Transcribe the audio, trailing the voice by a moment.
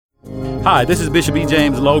Hi, this is Bishop E.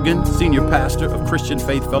 James Logan, Senior Pastor of Christian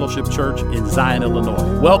Faith Fellowship Church in Zion,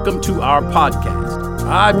 Illinois. Welcome to our podcast.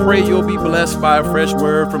 I pray you'll be blessed by a fresh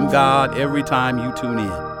word from God every time you tune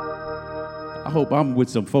in. I hope I'm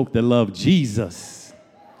with some folk that love Jesus.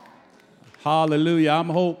 Hallelujah.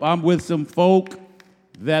 I'm with some folk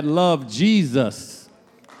that love Jesus.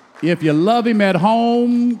 If you love him at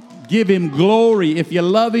home, give him glory. If you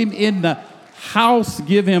love him in the house,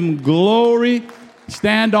 give him glory.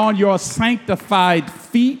 Stand on your sanctified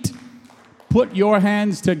feet. Put your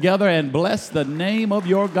hands together and bless the name of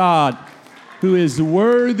your God, who is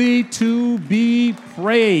worthy to be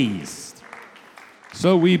praised.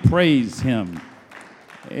 So we praise him.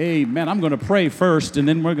 Amen. I'm going to pray first, and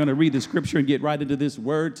then we're going to read the scripture and get right into this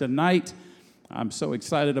word tonight. I'm so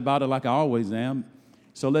excited about it, like I always am.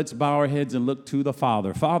 So let's bow our heads and look to the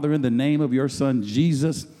Father. Father, in the name of your Son,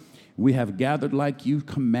 Jesus, we have gathered like you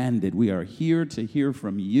commanded. We are here to hear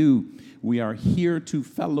from you. We are here to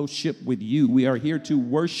fellowship with you. We are here to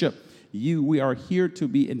worship you. We are here to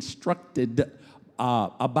be instructed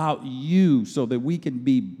about you so that we can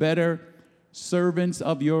be better servants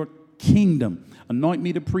of your kingdom. Anoint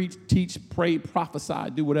me to preach, teach, pray, prophesy,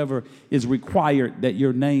 do whatever is required that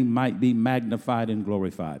your name might be magnified and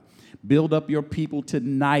glorified. Build up your people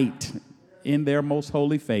tonight in their most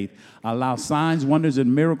holy faith. Allow signs, wonders,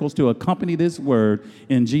 and miracles to accompany this word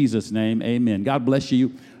in Jesus' name. Amen. God bless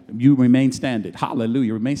you. You remain standing.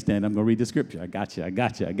 Hallelujah. Remain standing. I'm going to read the scripture. I got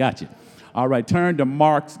you. All right. Turn to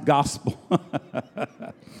Mark's gospel.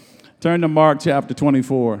 Turn to Mark chapter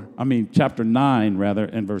 9,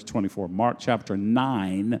 and verse 24. Mark chapter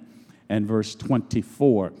 9 and verse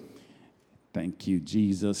 24. Thank you,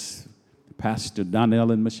 Jesus. Pastor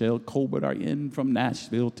Donnell and Michelle Colbert are in from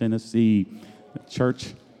Nashville, Tennessee.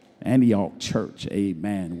 Church, Antioch Church.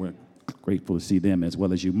 Amen. We're grateful to see them as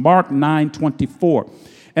well as you. Mark 9:24.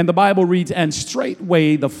 And the Bible reads, "And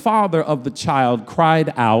straightway the father of the child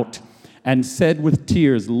cried out and said with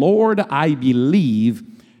tears, Lord, I believe,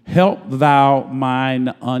 help thou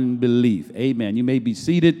mine unbelief." Amen. You may be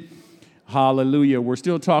seated. Hallelujah. We're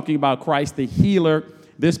still talking about Christ the healer.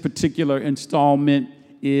 This particular installment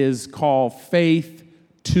is called Faith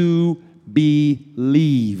to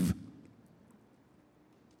Believe.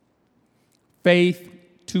 Faith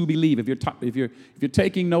to believe. If you're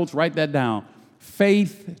taking notes, write that down.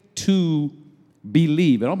 Faith to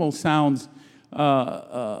believe. It almost sounds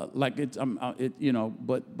like it's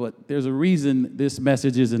but there's a reason this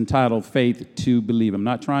message is entitled Faith to Believe. I'm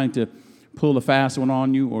not trying to pull a fast one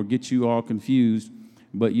on you or get you all confused,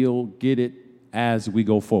 but you'll get it as we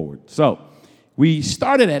go forward. So we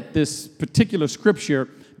started at this particular scripture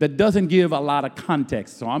that doesn't give a lot of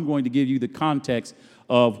context. So I'm going to give you the context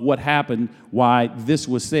of what happened, why this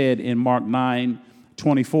was said in Mark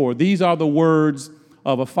 9:24. These are the words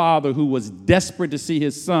of a father who was desperate to see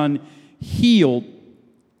his son healed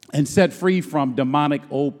and set free from demonic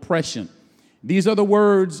oppression. These are the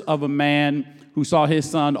words of a man who saw his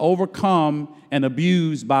son overcome and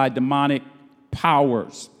abused by demonic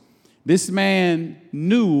powers. This man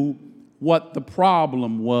knew what the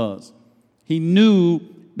problem was. He knew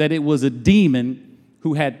that it was a demon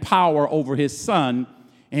who had power over his son,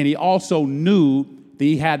 and he also knew that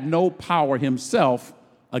he had no power himself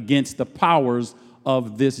against the powers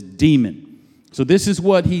of this demon. So this is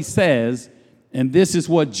what he says, and this is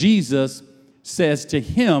what Jesus says to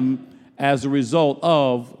him as a result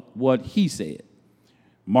of what he said.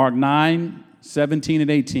 Mark 9:17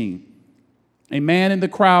 and 18. A man in the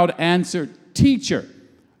crowd answered, "Teacher,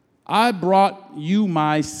 I brought you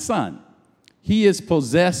my son. He is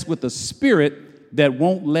possessed with a spirit that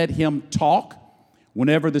won't let him talk.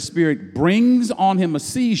 Whenever the spirit brings on him a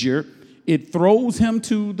seizure, it throws him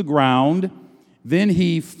to the ground. Then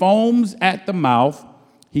he foams at the mouth.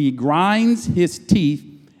 He grinds his teeth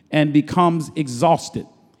and becomes exhausted.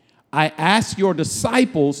 I asked your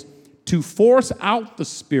disciples to force out the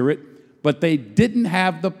spirit, but they didn't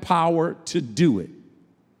have the power to do it."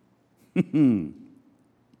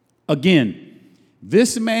 Again,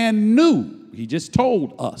 this man knew, he just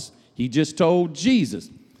told us, he just told Jesus,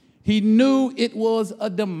 he knew it was a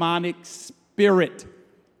demonic spirit.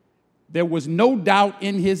 There was no doubt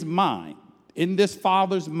in his mind, in this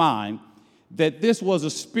father's mind, that this was a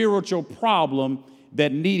spiritual problem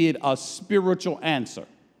that needed a spiritual answer.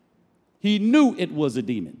 He knew it was a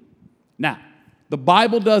demon. Now, the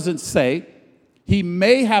Bible doesn't say he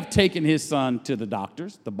may have taken his son to the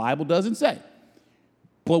doctors. The Bible doesn't say.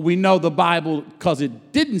 But we know the Bible, because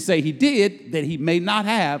it didn't say he did, that he may not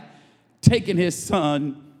have taken his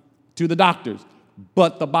son to the doctors.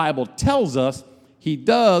 But the Bible tells us he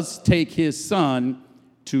does take his son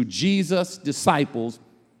to Jesus' disciples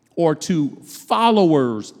or to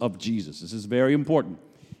followers of Jesus. This is very important.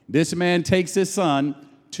 This man takes his son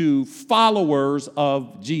to followers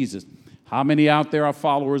of Jesus. How many out there are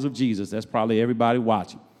followers of Jesus? That's probably everybody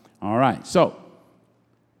watching. All right, so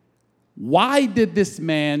why did this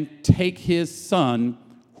man take his son,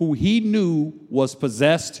 who he knew was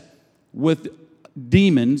possessed with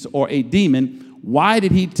demons or a demon, why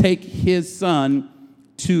did he take his son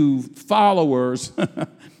to followers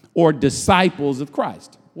or disciples of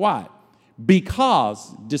Christ? Why?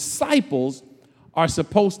 Because disciples are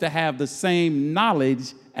supposed to have the same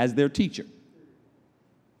knowledge as their teacher.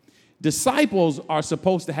 Disciples are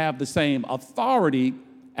supposed to have the same authority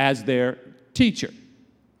as their teacher.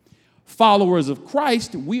 Followers of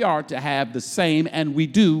Christ, we are to have the same, and we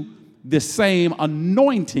do the same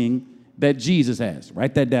anointing that Jesus has.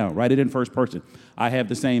 Write that down. Write it in first person. I have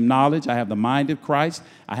the same knowledge. I have the mind of Christ.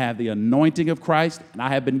 I have the anointing of Christ, and I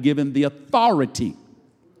have been given the authority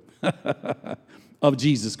of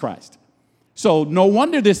Jesus Christ. So no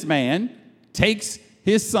wonder this man takes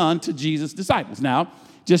his son to Jesus' disciples. Now,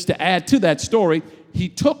 just to add to that story, he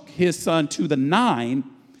took his son to the 9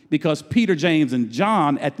 because Peter, James, and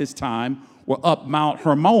John at this time were up Mount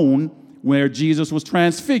Hermon where Jesus was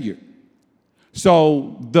transfigured.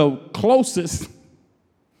 So the closest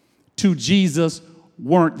to Jesus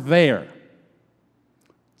weren't there.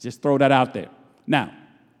 Just throw that out there. Now,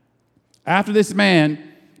 after this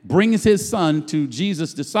man brings his son to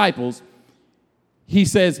Jesus' disciples, he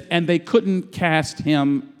says, and they couldn't cast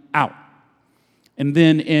him out. And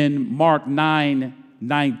then in Mark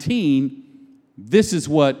 9:19, this is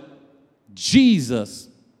what Jesus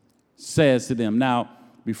says to them. Now,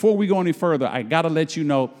 before we go any further, I got to let you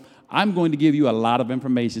know, I'm going to give you a lot of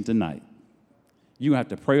information tonight. You have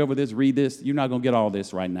to pray over this, read this. You're not going to get all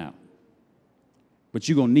this right now. But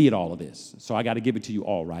you're going to need all of this. So I got to give it to you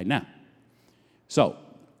all right now. So,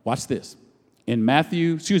 watch this. In Mark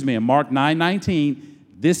 9:19,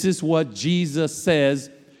 this is what Jesus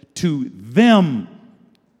says to them.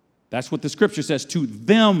 That's what the scripture says, to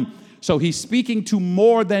them. So he's speaking to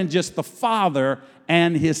more than just the Father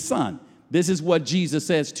and his Son. This is what Jesus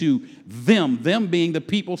says to them being the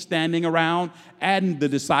people standing around and the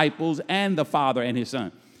disciples and the Father and his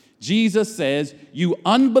Son. Jesus says, you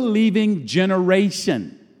unbelieving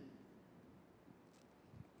generation.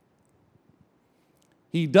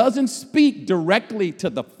 He doesn't speak directly to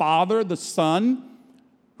the Father, the Son,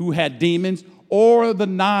 who had demons, or the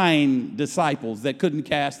 9 disciples that couldn't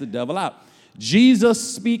cast the devil out.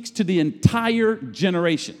 Jesus speaks to the entire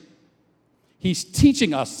generation. He's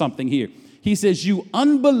teaching us something here. He says, you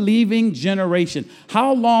unbelieving generation,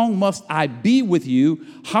 how long must I be with you?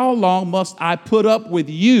 How long must I put up with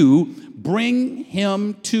you? Bring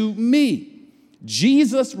him to me.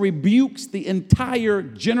 Jesus rebukes the entire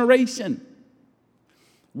generation.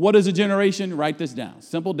 What is a generation? Write this down.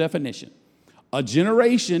 Simple definition. A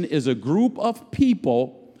generation is a group of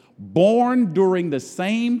people born during the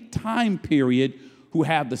same time period who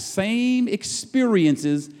have the same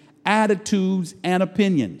experiences, attitudes, and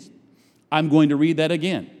opinions. I'm going to read that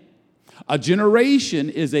again. A generation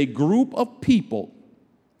is a group of people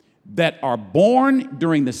that are born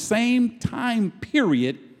during the same time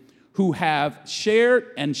period who have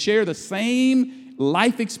share the same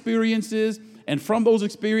life experiences, and from those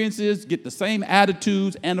experiences get the same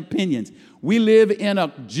attitudes and opinions. We live in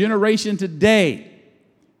a generation today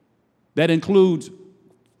that includes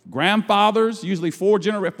grandfathers, usually four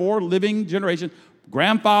living generations,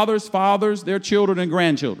 grandfathers, fathers, their children, and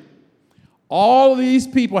grandchildren. All of these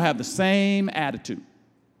people have the same attitude.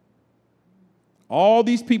 All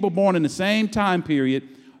these people born in the same time period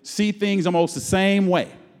see things almost the same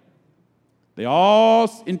way. They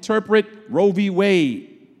all interpret Roe v.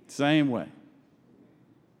 Wade the same way.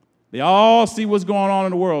 They all see what's going on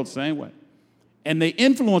in the world the same way. And they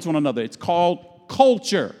influence one another. It's called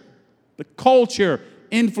culture. The culture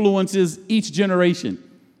influences each generation.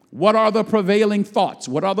 What are the prevailing thoughts?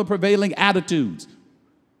 What are the prevailing attitudes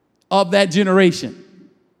of that generation?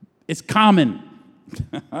 It's common.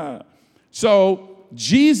 So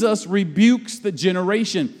Jesus rebukes the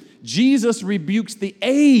generation. Jesus rebukes the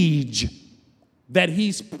age that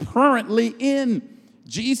he's currently in.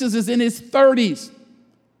 Jesus is in his 30s.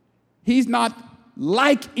 He's not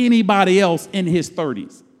like anybody else in his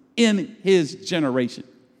 30s, in his generation.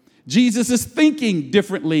 Jesus is thinking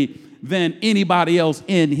differently than anybody else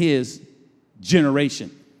in his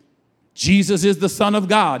generation. Jesus is the Son of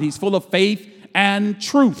God. He's full of faith and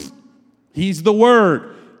truth. He's the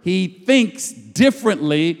Word. He thinks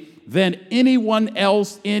differently than anyone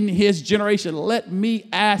else in his generation. Let me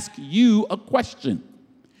ask you a question.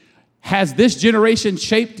 Has this generation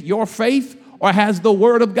shaped your faith, or has the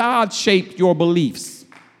word of God shaped your beliefs?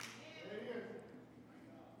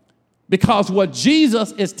 Because what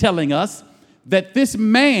Jesus is telling us, that this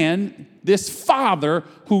man, this father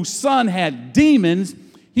whose son had demons,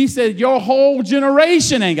 he said, your whole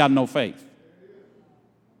generation ain't got no faith.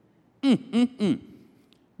 The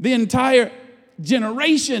entire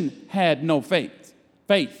generation had no faith.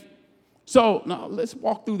 So now let's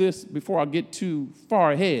walk through this before I get too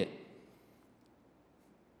far ahead.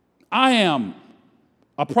 I am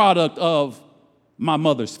a product of my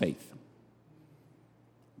mother's faith.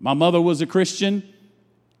 My mother was a Christian.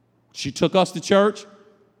 She took us to church.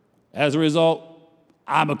 As a result,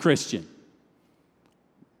 I'm a Christian.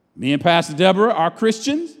 Me and Pastor Deborah are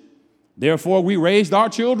Christians. Therefore, we raised our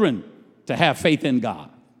children to have faith in God.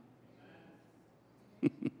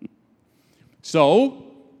 So,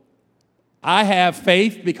 I have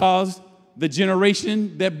faith because the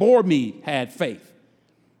generation that bore me had faith.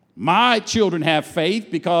 My children have faith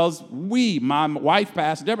because my wife,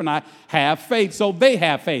 Pastor Deborah, and I have faith, so they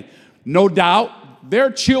have faith. No doubt,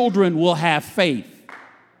 their children will have faith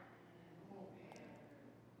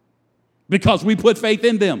because we put faith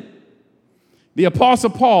in them. The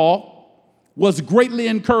Apostle Paul was greatly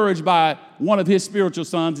encouraged by one of his spiritual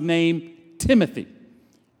sons named Timothy.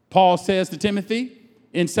 Paul says to Timothy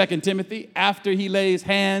in 2 Timothy, after he lays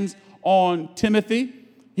hands on Timothy,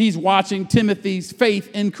 he's watching Timothy's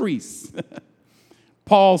faith increase.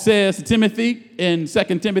 Paul says to Timothy in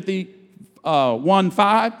 2 Timothy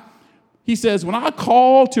 1:5, he says, when I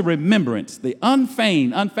call to remembrance the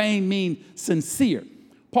unfeigned means sincere.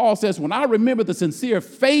 Paul says, when I remember the sincere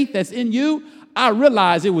faith that's in you, I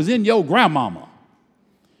realize it was in your grandmama.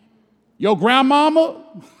 Your grandmama,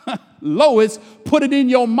 Lois, put it in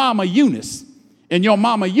your mama Eunice, and your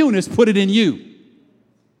mama Eunice put it in you.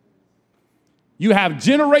 You have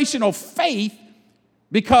generational faith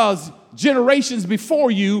because generations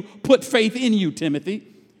before you put faith in you, Timothy.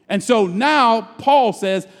 And so now Paul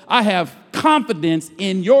says, I have confidence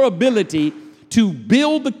in your ability to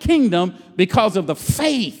build the kingdom because of the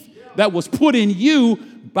faith that was put in you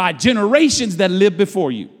by generations that lived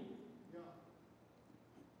before you.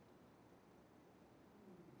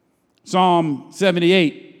 Psalm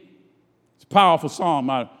 78, it's a powerful psalm.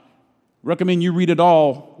 I recommend you read it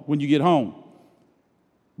all when you get home.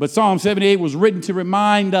 But Psalm 78 was written to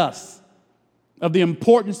remind us of the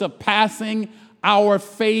importance of passing our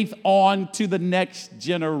faith on to the next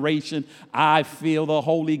generation. I feel the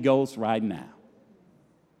Holy Ghost right now.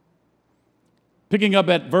 Picking up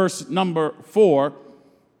at verse number 4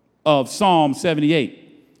 of Psalm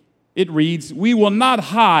 78, it reads, we will not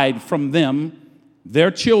hide from them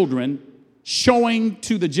their children, showing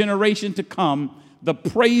to the generation to come the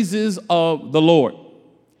praises of the Lord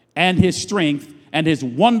and his strength and his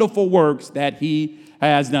wonderful works that he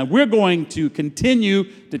has done. We're going to continue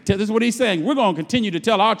to tell, this is what he's saying, we're going to continue to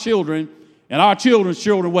tell our children and our children's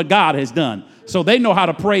children what God has done, so they know how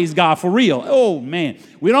to praise God for real. Oh, man.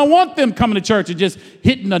 We don't want them coming to church and just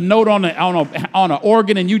hitting a note on an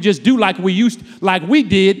organ and you just do like we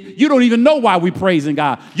did. You don't even know why we're praising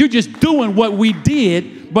God. You're just doing what we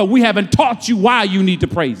did, but we haven't taught you why you need to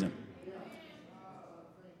praise him.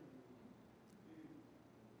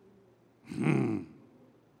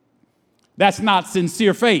 That's not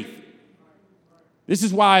sincere faith. This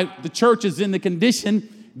is why the church is in the condition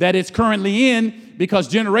that it's currently in, because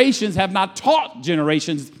generations have not taught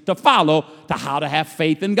generations to follow to how to have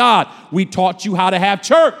faith in God. We taught you how to have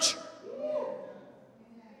church.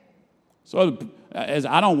 So as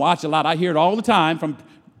I don't watch a lot, I hear it all the time from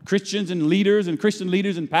Christians and leaders and Christian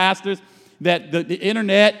leaders and pastors that the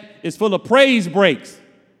internet is full of praise breaks.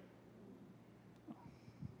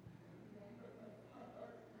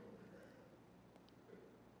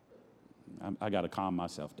 I got to calm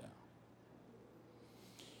myself down.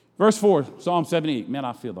 Verse 4, Psalm 78. Man,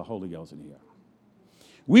 I feel the Holy Ghost in here.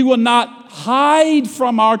 We will not hide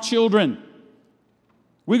from our children.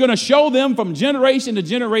 We're going to show them from generation to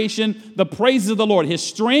generation the praises of the Lord, his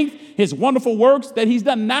strength, his wonderful works that he's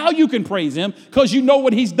done. Now you can praise him because you know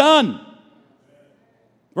what he's done.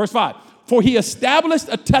 Verse 5, for he established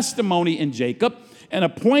a testimony in Jacob and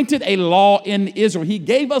appointed a law in Israel. He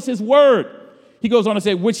gave us his word. He goes on to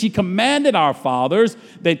say, which he commanded our fathers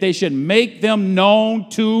that they should make them known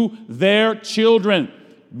to their children.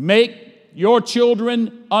 Make your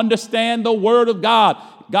children understand the word of God,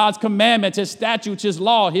 God's commandments, his statutes, his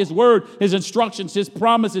law, his word, his instructions, his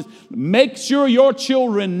promises. Make sure your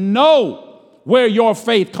children know where your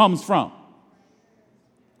faith comes from.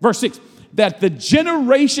 Verse 6, that the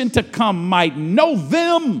generation to come might know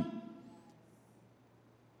them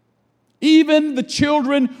even the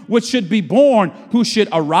children which should be born, who should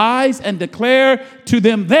arise and declare to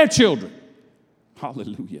them their children.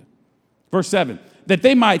 Hallelujah. Verse 7, that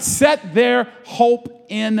they might set their hope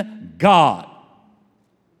in God.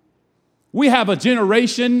 We have a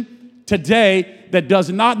generation today that does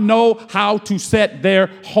not know how to set their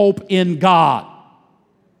hope in God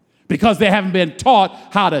because they haven't been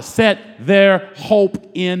taught how to set their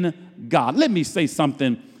hope in God. Let me say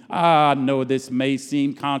something. I know this may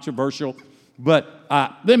seem controversial, but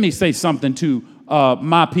let me say something to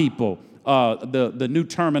my people. The new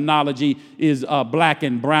terminology is black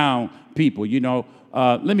and brown people, you know.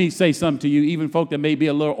 Let me say something to you, even folk that may be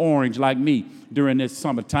a little orange like me during this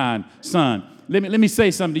summertime sun. Let me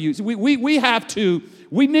say something to you. So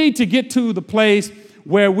we need to get to the place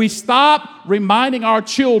where we stop reminding our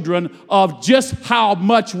children of just how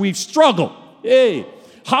much we've struggled. Hey,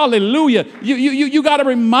 hallelujah. You got to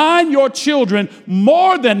remind your children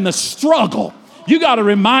more than the struggle. You got to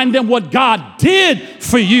remind them what God did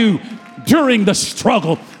for you during the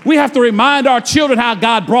struggle. We have to remind our children how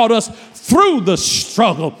God brought us through the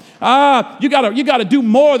struggle. You gotta do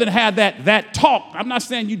more than have that talk. I'm not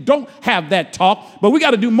saying you don't have that talk, but we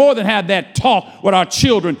got to do more than have that talk with our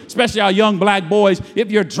children, especially our young black boys.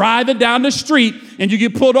 If you're driving down the street and you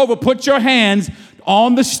get pulled over, put your hands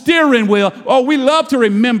on the steering wheel. Oh, we love to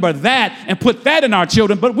remember that and put that in our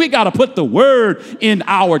children, but we got to put the word in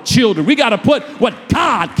our children. We got to put what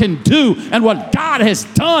God can do and what God has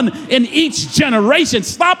done in each generation.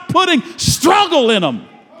 Stop putting struggle in them.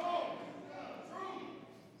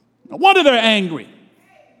 No wonder they're angry.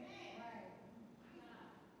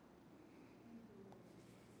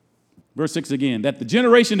 Verse 6 again, that the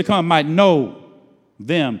generation to come might know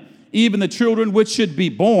them, even the children which should be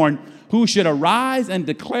born, who should arise and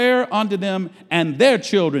declare unto them and their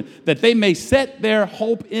children, that they may set their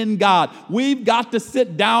hope in God. We've got to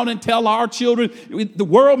sit down and tell our children, the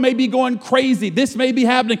world may be going crazy, this may be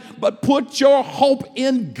happening, but put your hope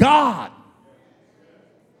in God.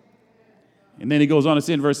 And then he goes on to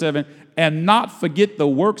say in verse 7, and not forget the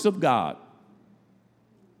works of God.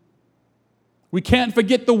 We can't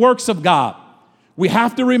forget the works of God. We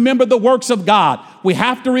have to remember the works of God. We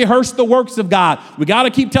have to rehearse the works of God. We got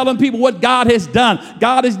to keep telling people what God has done.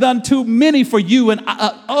 God has done too many for you. And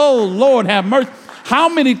oh, Lord, have mercy. How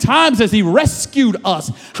many times has he rescued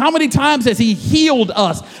us? How many times has he healed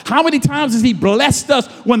us? How many times has he blessed us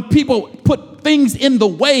when people put things in the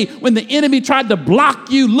way, when the enemy tried to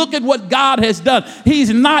block you? Look at what God has done.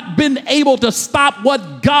 He's not been able to stop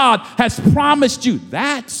what God has promised you.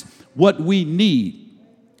 That's what we need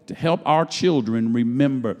to help our children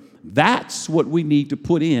remember. That's what we need to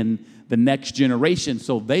put in the next generation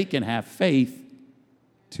so they can have faith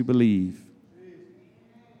to believe.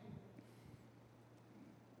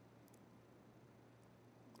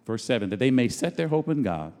 Verse 7, that they may set their hope in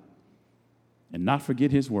God and not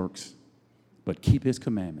forget his works, but keep his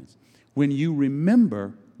commandments. When you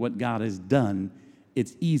remember what God has done,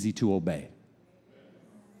 it's easy to obey.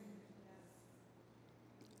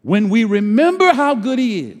 When we remember how good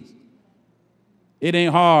he is, it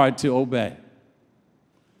ain't hard to obey.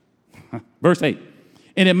 Verse 8,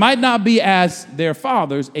 and it might not be as their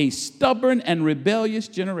fathers, a stubborn and rebellious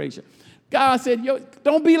generation. God said,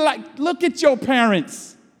 don't be like, look at your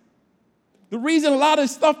parents. The reason a lot of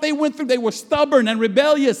stuff they went through, they were stubborn and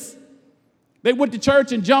rebellious. They went to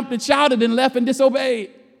church and jumped and shouted and left and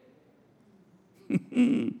disobeyed.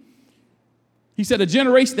 He said, a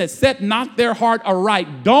generation that set not their heart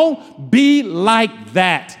aright. Don't be like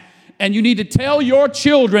that. And you need to tell your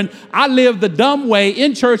children, I lived the dumb way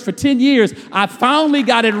in church for 10 years. I finally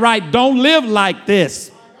got it right. Don't live like this.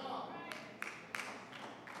 I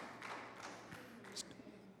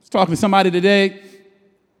was talking to somebody today,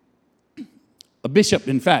 a bishop,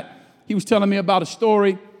 in fact. He was telling me about a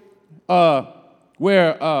story where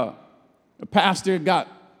a pastor got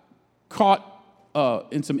caught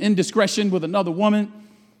in some indiscretion with another woman.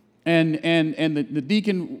 And the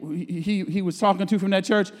deacon he was talking to from that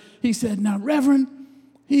church, he said, now, Reverend,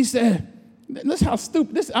 he said, listen how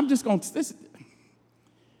stupid this, I'm just going to,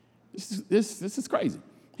 this is crazy.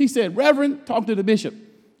 He said, Reverend, talk to the bishop.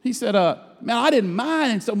 He said, man, I didn't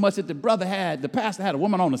mind so much that the pastor had a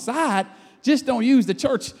woman on the side. Just don't use the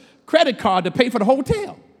church credit card to pay for the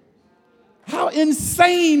hotel. How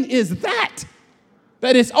insane is that?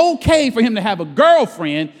 That it's okay for him to have a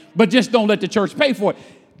girlfriend, but just don't let the church pay for it.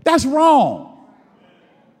 That's wrong.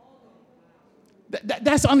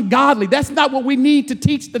 That's ungodly. That's not what we need to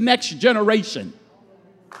teach the next generation.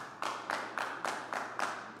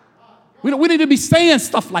 We need to be saying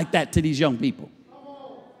stuff like that to these young people.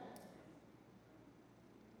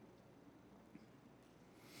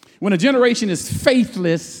 When a generation is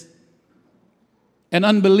faithless and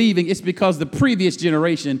unbelieving, it's because the previous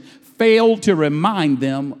generation failed to remind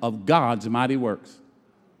them of God's mighty works.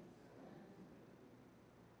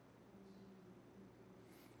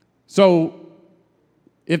 So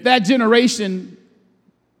if that generation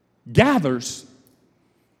gathers,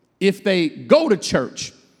 if they go to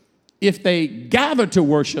church, if they gather to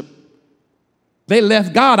worship, they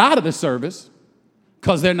left God out of the service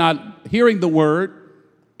because they're not hearing the word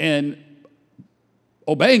and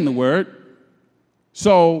obeying the word.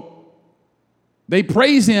 So they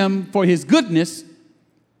praise him for his goodness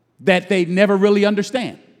that they never really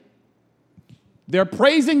understand. They're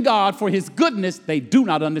praising God for his goodness they do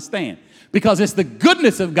not understand, because it's the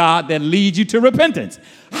goodness of God that leads you to repentance.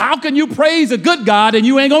 How can you praise a good God and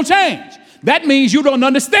you ain't gonna change? That means you don't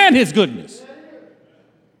understand his goodness.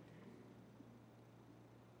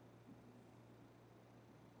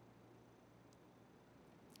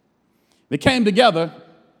 They came together,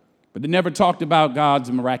 but they never talked about God's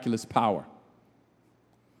miraculous power.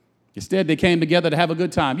 Instead, they came together to have a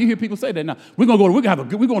good time. You hear people say that now. We're going to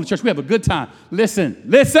church, we have a good time. Listen.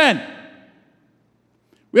 We're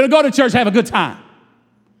going to go to church, have a good time.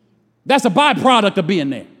 That's a byproduct of being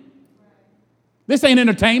there. This ain't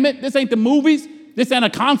entertainment. This ain't the movies. This ain't a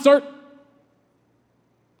concert.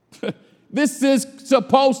 This is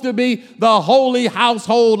supposed to be the holy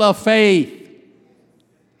household of faith.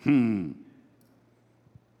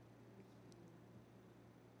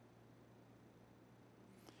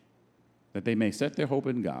 That they may set their hope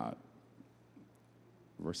in God,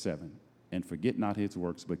 verse 7, and forget not his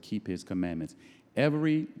works, but keep his commandments.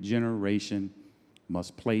 Every generation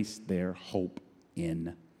must place their hope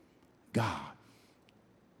in God.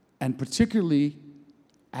 And particularly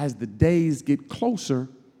as the days get closer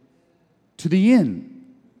to the end.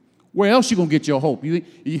 Where else you going to get your hope? You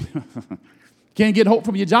can't get hope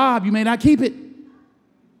from your job, you may not keep it.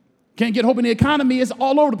 Can't get hope in the economy, it's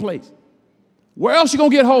all over the place. Where else you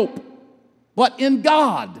going to get hope? But in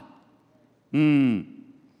God.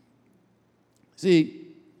 See,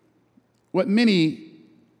 what many,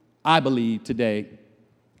 I believe today,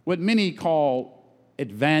 what many call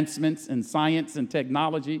advancements in science and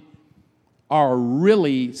technology are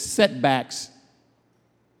really setbacks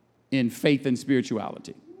in faith and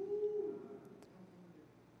spirituality.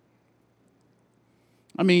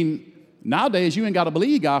 I mean, nowadays you ain't got to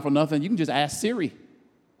believe God for nothing. You can just ask Siri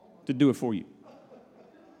to do it for you.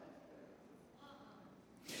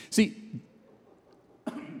 See,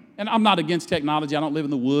 and I'm not against technology. I don't live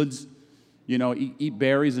in the woods, eat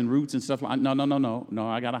berries and roots and stuff like that. No.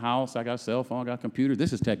 I got a house, I got a cell phone, I got a computer.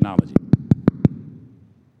 This is technology.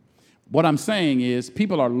 What I'm saying is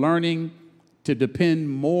people are learning to depend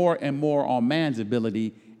more and more on man's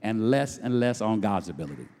ability and less on God's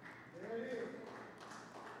ability.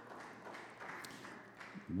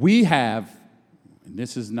 We have, and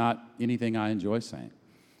this is not anything I enjoy saying,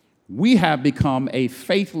 we have become a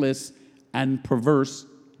faithless and perverse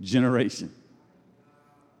generation.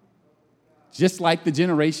 Just like the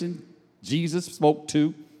generation Jesus spoke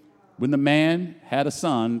to when the man had a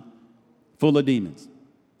son full of demons.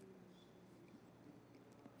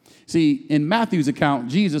 See, in Matthew's account,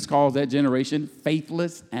 Jesus calls that generation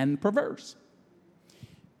faithless and perverse.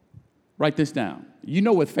 Write this down. You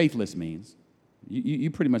know what faithless means. You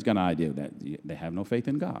pretty much got an idea of that. They have no faith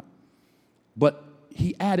in God. But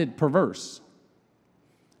he added perverse.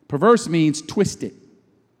 Perverse means twisted,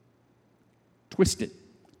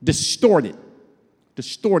 distorted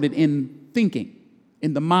in thinking,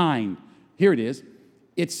 in the mind. Here it is.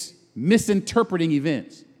 It's misinterpreting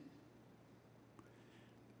events.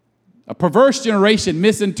 A perverse generation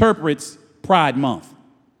misinterprets Pride Month.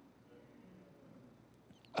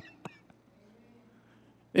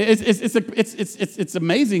 It's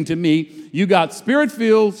amazing to me. You got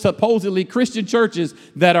spirit-filled, supposedly Christian churches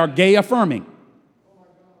that are gay affirming.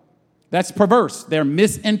 That's perverse. They're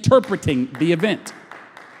misinterpreting the event.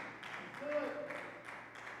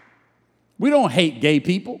 We don't hate gay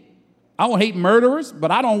people. I don't hate murderers, but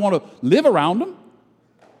I don't want to live around them.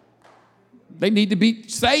 They need to be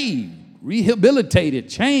saved, rehabilitated,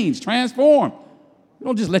 changed, transformed. We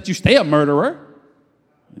don't just let you stay a murderer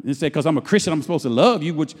and say, because I'm a Christian, I'm supposed to love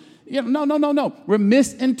you, which, no. We're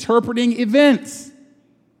misinterpreting events.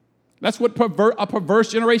 That's what a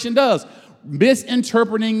perverse generation does.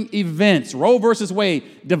 Misinterpreting events. Roe versus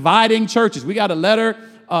Wade, dividing churches. We got a letter,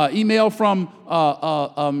 email from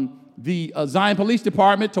the Zion Police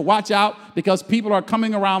Department to watch out because people are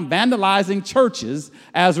coming around vandalizing churches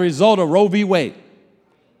as a result of Roe v. Wade.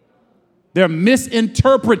 They're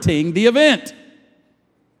misinterpreting the event.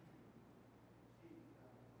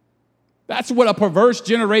 That's what a perverse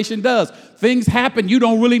generation does. Things happen, you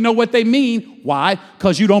don't really know what they mean. Why?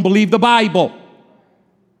 Because you don't believe the Bible.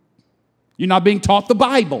 You're not being taught the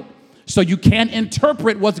Bible. So you can't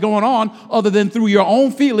interpret what's going on other than through your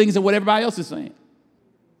own feelings and what everybody else is saying.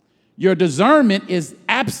 Your discernment is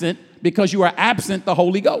absent because you are absent the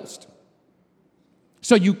Holy Ghost.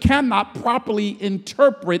 So you cannot properly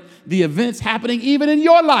interpret the events happening even in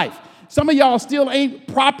your life. Some of y'all still ain't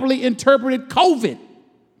properly interpreted COVID.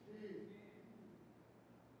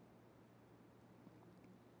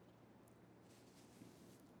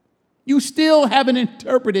 You still haven't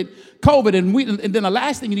interpreted COVID. And then the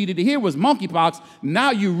last thing you needed to hear was monkeypox. Now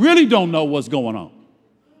you really don't know what's going on.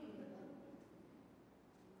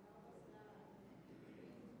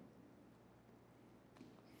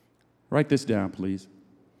 Write this down, please.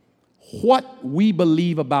 What we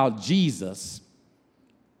believe about Jesus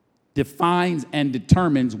defines and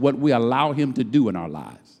determines what we allow him to do in our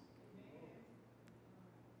lives.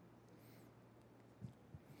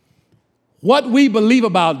 What we believe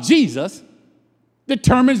about Jesus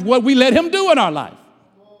determines what we let him do in our life.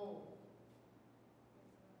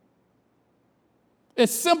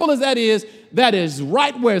 As simple as that is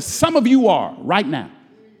right where some of you are right now.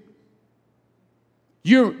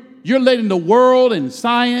 You're letting the world and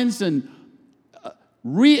science and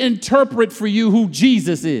reinterpret for you who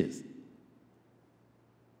Jesus is.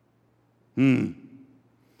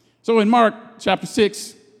 So in Mark chapter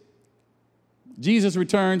 6, Jesus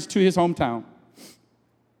returns to his hometown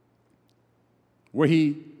where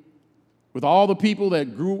he, with all the people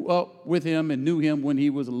that grew up with him and knew him when he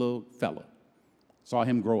was a little fella, saw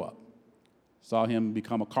him grow up, saw him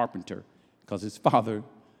become a carpenter because his father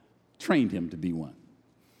trained him to be one.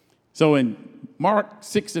 So in Mark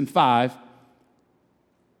 6 and 5,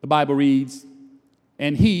 the Bible reads,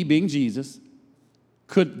 and he, being Jesus,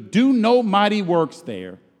 could do no mighty works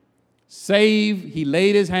there, save he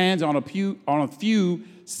laid his hands on a few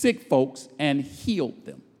sick folks and healed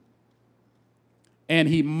them. And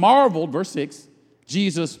he marveled, verse 6,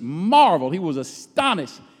 Jesus marveled. He was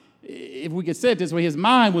astonished. If we could say it this way, his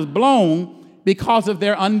mind was blown because of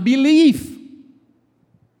their unbelief.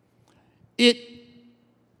 It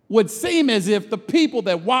would seem as if the people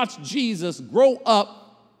that watched Jesus grow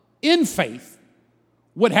up in faith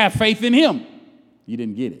would have faith in him. You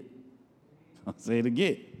didn't get it. I'll say it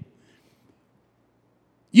again.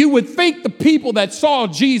 You would think the people that saw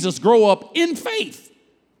Jesus grow up in faith,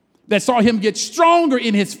 that saw him get stronger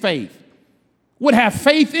in his faith, would have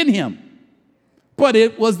faith in him. But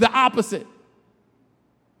it was the opposite.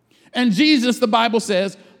 And Jesus, the Bible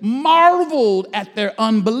says, marveled at their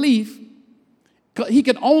unbelief. He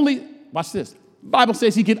could only, watch this, the Bible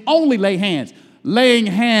says he could only lay hands. Laying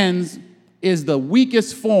hands is the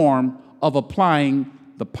weakest form of applying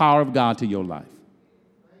the power of God to your life.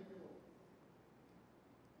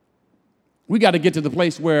 We got to get to the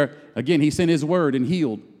place where, again, he sent his word and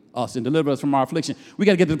healed us and delivered us from our affliction. We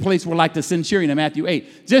got to get to the place where, like the centurion in Matthew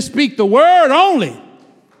 8, just speak the word only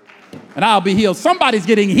and I'll be healed. Somebody's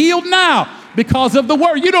getting healed now because of the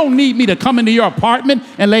word. You don't need me to come into your apartment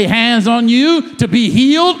and lay hands on you to be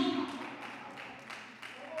healed.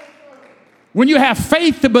 When you have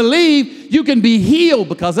faith to believe, you can be healed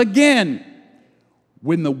because, again,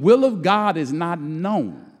 when the will of God is not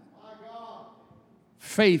known,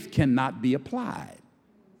 faith cannot be applied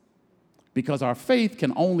because our faith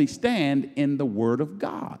can only stand in the Word of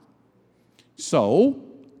God. So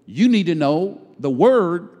you need to know the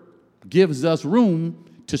Word gives us room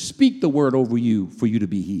to speak the word over you for you to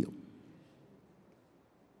be healed.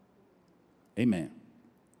 Amen.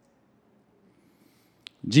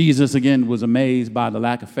 Jesus, again, was amazed by the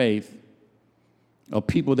lack of faith of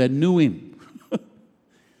people that knew him,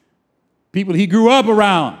 people he grew up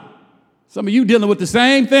around. Some of you dealing with the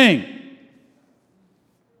same thing.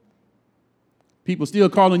 People still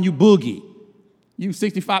calling you boogie. You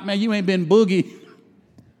 65, man, you ain't been boogie.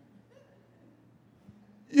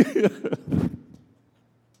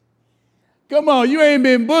 Come on, you ain't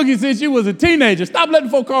been boogie since you was a teenager. Stop letting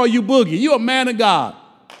folk call you boogie. You a man of God.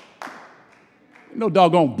 No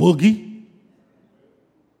doggone boogie.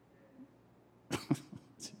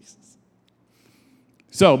 Jesus.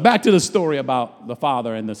 So back to the story about the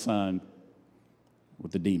Father and the Son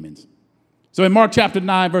with the demons. So in Mark chapter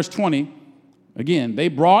 9, verse 20, again, they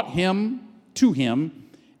brought him to him,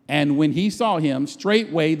 and when he saw him,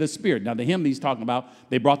 straightway the Spirit. Now the him he's talking about,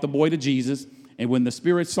 they brought the boy to Jesus, and when the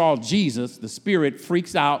Spirit saw Jesus, the Spirit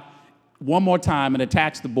freaks out one more time and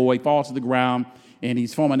attacks the boy, falls to the ground, and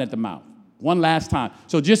he's foaming at the mouth. One last time.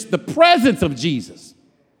 So just the presence of Jesus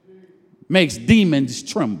makes demons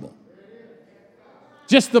tremble.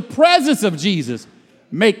 Just the presence of Jesus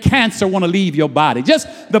make cancer want to leave your body. Just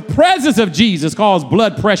the presence of Jesus causes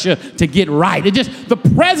blood pressure to get right.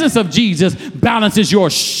 The presence of Jesus balances your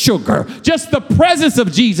sugar. Just the presence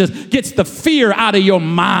of Jesus gets the fear out of your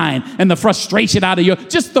mind and the frustration out of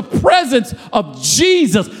just the presence of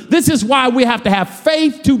Jesus. This is why we have to have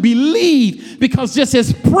faith to believe, because just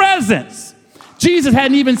his presence. Jesus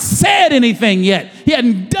hadn't even said anything yet. He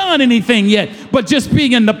hadn't done anything yet. But just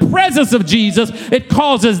being in the presence of Jesus, it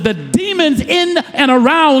causes the demons in and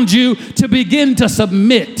around you to begin to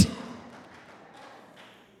submit.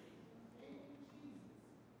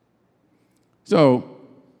 So,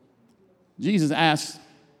 Jesus asked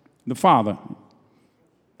the father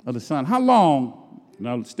of the son, how long?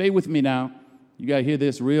 Now, stay with me now. You got to hear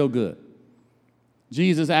this real good.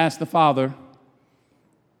 Jesus asked the father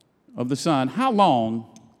of the son, how long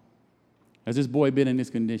has this boy been in this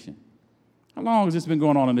condition? How long has this been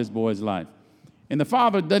going on in this boy's life? And the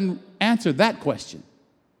father doesn't answer that question.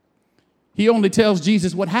 He only tells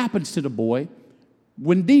Jesus what happens to the boy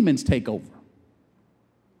when demons take over.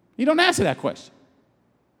 He don't answer that question.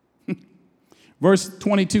 Verse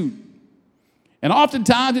 22. And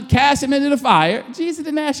oftentimes it cast him into the fire. Jesus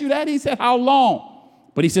didn't ask you that. He said, how long?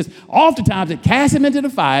 But he says, oftentimes it casts him into the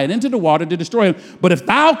fire and into the water to destroy him. But if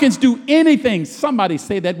thou canst do anything, somebody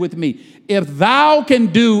say that with me. If thou can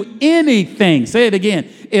do anything, say it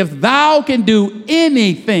again. If thou can do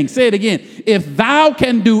anything, say it again. If thou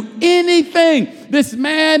can do anything. This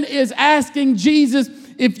man is asking Jesus,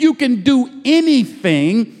 if you can do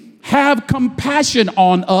anything, have compassion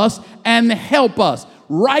on us and help us.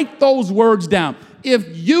 Write those words down.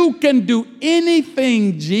 If you can do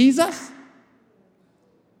anything, Jesus,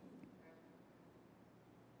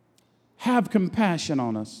 have compassion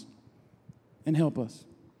on us and help us.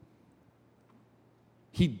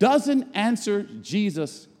 He doesn't answer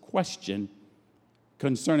Jesus' question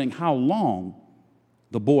concerning how long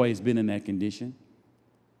the boy has been in that condition,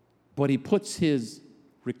 but he puts his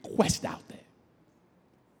request out there.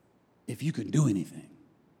 If you can do anything,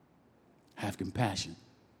 have compassion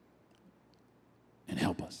and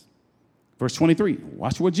help us. Verse 23,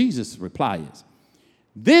 watch what Jesus' reply is.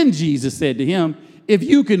 Then Jesus said to him, if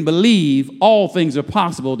you can believe, all things are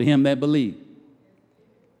possible to him that believe.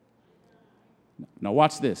 Now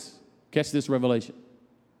watch this. Catch this revelation.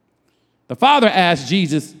 The father asked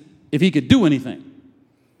Jesus if he could do anything.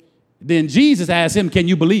 Then Jesus asked him, can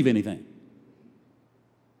you believe anything?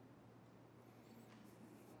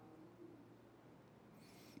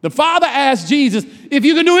 The father asked Jesus if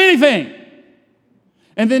you can do anything.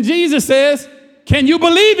 And then Jesus says, can you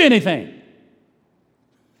believe anything?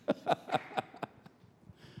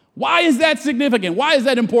 Why is that significant? Why is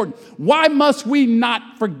that important? Why must we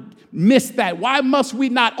not miss that? Why must we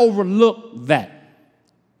not overlook that?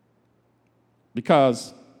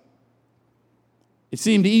 Because it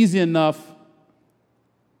seemed easy enough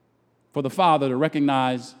for the father to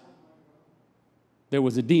recognize there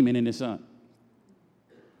was a demon in his son.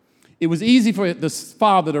 It was easy for the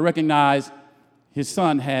father to recognize his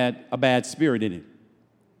son had a bad spirit in him.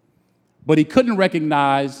 But he couldn't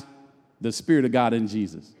recognize the Spirit of God in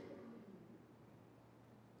Jesus.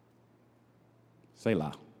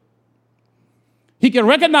 Selah. He could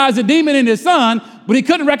recognize the demon in his son, but he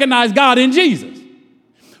couldn't recognize God in Jesus.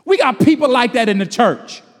 We got people like that in the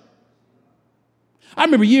church. I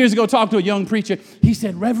remember years ago talking to a young preacher. He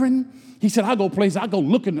said, Reverend, he said, I go places, I go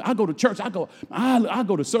looking, I go to church, I go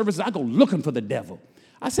to services, I go looking for the devil.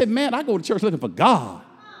 I said, man, I go to church looking for God.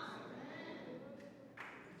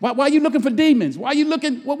 Why are you looking for demons? Why are you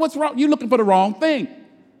looking, what's wrong? You're looking for the wrong thing.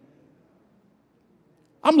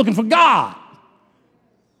 I'm looking for God.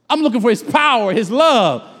 I'm looking for his power, his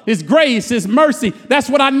love, his grace, his mercy. That's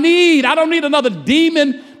what I need. I don't need another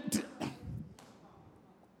demon.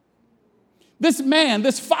 This man,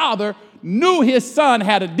 this father, knew his son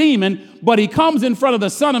had a demon, but he comes in front of the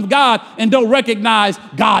Son of God and don't recognize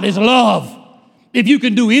God is love. If you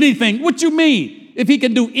can do anything, what you mean? If he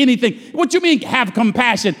can do anything, what you mean have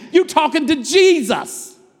compassion? You talking to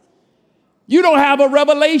Jesus. You don't have a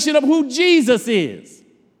revelation of who Jesus is,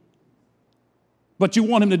 but you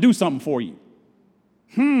want him to do something for you.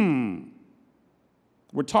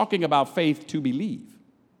 We're talking about faith to believe.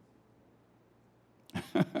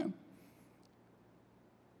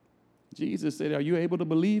 Jesus said, are you able to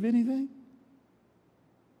believe anything?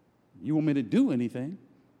 You want me to do anything?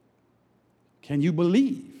 Can you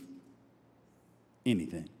believe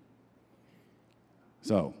anything?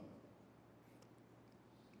 So,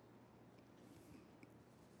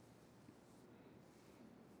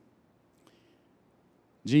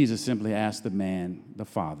 Jesus simply asked the man, the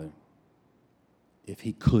father, if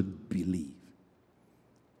he could believe.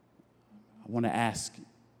 I want to ask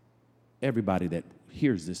everybody that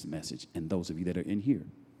hears this message and those of you that are in here.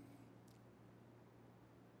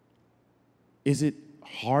 Is it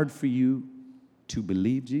hard for you to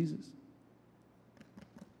believe Jesus?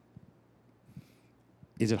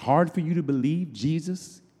 Is it hard for you to believe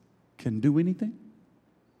Jesus can do anything?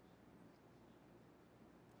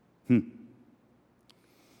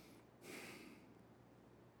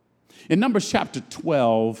 In Numbers chapter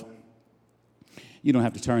 12, you don't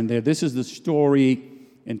have to turn there. This is the story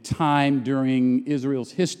and time during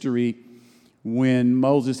Israel's history when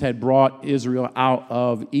Moses had brought Israel out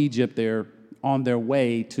of Egypt. They're on their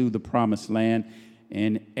way to the promised land.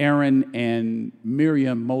 And Aaron and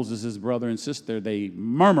Miriam, Moses' brother and sister, they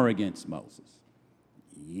murmur against Moses.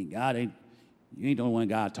 You ain't the only one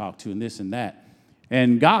God talked to and this and that.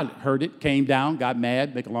 And God heard it, came down, got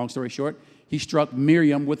mad. Make a long story short, he struck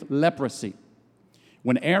Miriam with leprosy.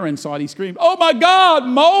 When Aaron saw it, he screamed, "Oh my God,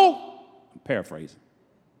 Mo!" I'm paraphrasing.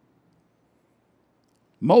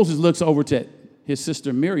 Moses looks over to his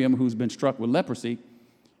sister Miriam, who's been struck with leprosy,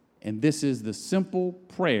 and this is the simple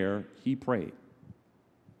prayer he prayed.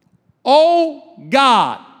 "Oh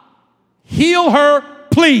God, heal her,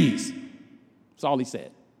 please." That's all he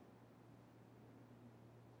said.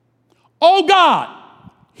 "Oh God,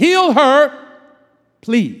 heal her,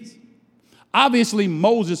 please." Obviously,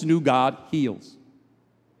 Moses knew God heals.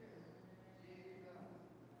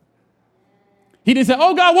 He didn't say,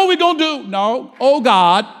 "Oh God, what are we going to do?" No. "Oh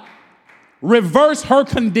God, reverse her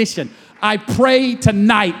condition. I pray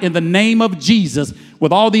tonight in the name of Jesus,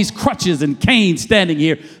 with all these crutches and canes standing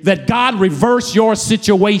here, that God reverse your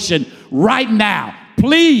situation right now.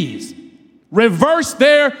 Please reverse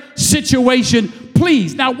their situation,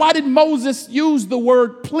 please." Now, why did Moses use the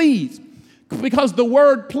word please? Because the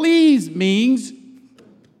word please means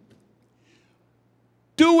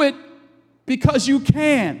do it because you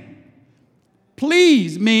can.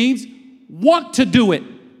 Please means want to do it.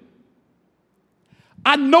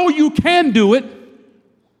 I know you can do it.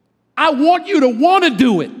 I want you to want to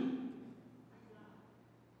do it.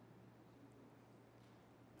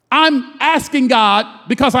 I'm asking God,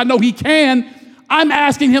 because I know he can, I'm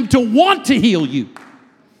asking him to want to heal you.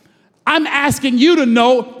 I'm asking you to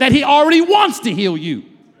know that he already wants to heal you,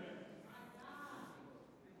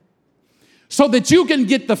 so that you can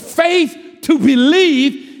get the faith to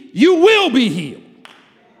believe you will be healed.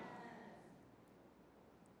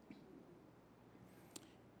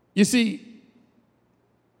 You see,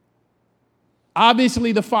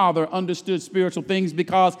 obviously the Father understood spiritual things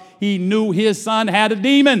because he knew his son had a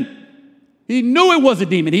demon. He knew it was a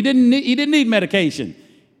demon. He didn't need medication.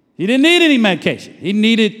 He didn't need any medication. He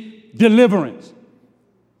needed deliverance.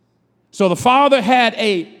 So the Father had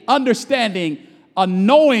a understanding, a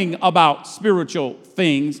knowing about spiritual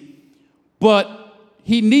things, but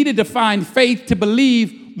he needed to find faith to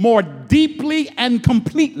believe more deeply and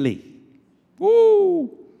completely. Woo!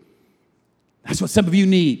 That's what some of you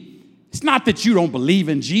need. It's not that you don't believe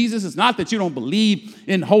in Jesus. It's not that you don't believe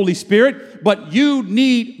in Holy Spirit, but you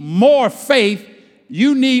need more faith.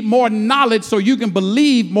 You need more knowledge so you can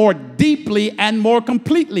believe more deeply and more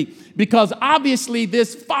completely. Because obviously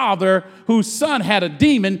this father whose son had a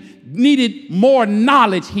demon needed more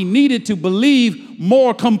knowledge. He needed to believe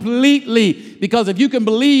more completely. Because if you can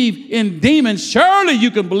believe in demons, surely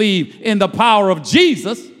you can believe in the power of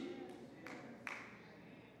Jesus.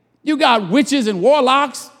 You got witches and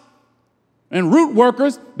warlocks and root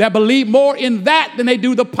workers that believe more in that than they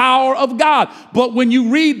do the power of God. But when you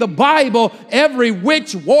read the Bible, every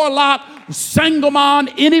witch, warlock,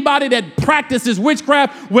 Sangoman, anybody that practices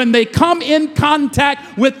witchcraft, when they come in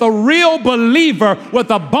contact with the real believer,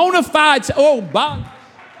 with a bona fide,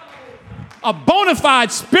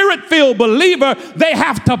 spirit-filled believer, they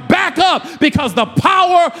have to back up, because the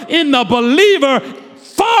power in the believer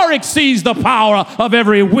far exceeds the power of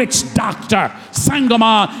every witch doctor,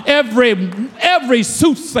 Sangoman, every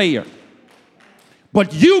soothsayer.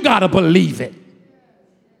 But you got to believe it.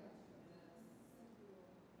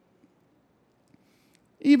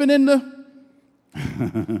 Even in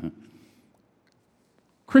the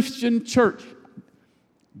Christian church,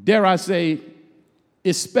 dare I say,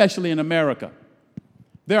 especially in America,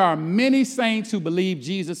 there are many saints who believe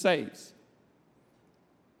Jesus saves,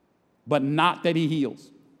 but not that he heals.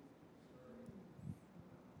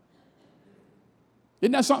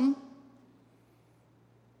 Isn't that something?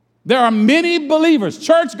 There are many believers,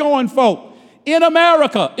 church-going folk, in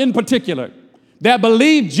America in particular, that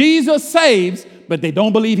believe Jesus saves, but they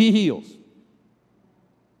don't believe he heals.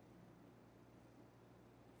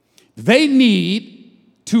 They need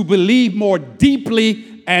to believe more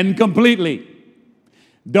deeply and completely.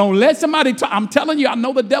 Don't let somebody talk. I'm telling you, I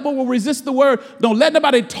know the devil will resist the word. Don't let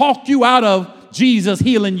nobody talk you out of Jesus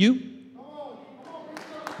healing you.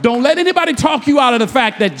 Don't let anybody talk you out of the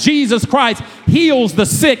fact that Jesus Christ heals the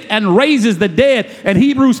sick and raises the dead. And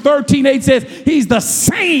Hebrews 13:8 says he's the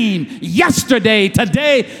same yesterday,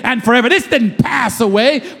 today, and forever. This didn't pass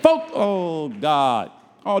away. Folks, oh God,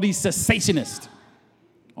 all these cessationists.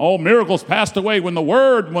 All miracles passed away when the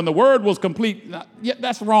word was complete. Yeah,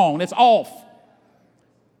 that's wrong. That's off.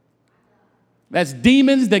 That's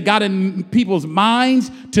demons that got in people's minds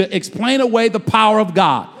to explain away the power of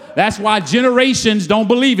God. That's why generations don't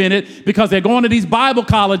believe in it, because they're going to these Bible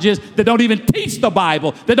colleges that don't even teach the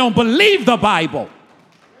Bible. They don't believe the Bible.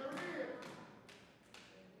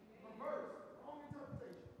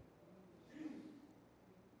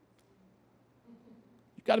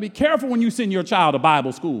 You got to be careful when you send your child to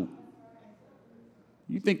Bible school.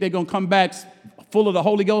 You think they're going to come back full of the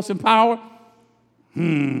Holy Ghost and power?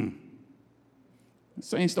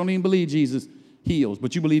 Saints don't even believe Jesus heals,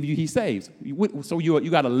 but you believe he saves. So you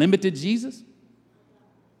got a limited Jesus?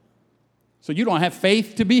 So you don't have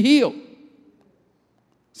faith to be healed.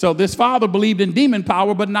 So this father believed in demon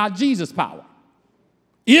power, but not Jesus power.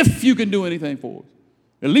 If you can do anything for us,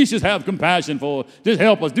 at least just have compassion for us. Just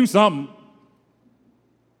help us, do something.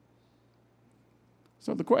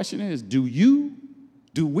 So the question is, do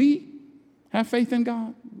we have faith in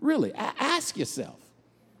God? Really, ask yourself.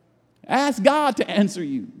 Ask God to answer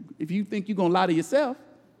you if you think you're going to lie to yourself.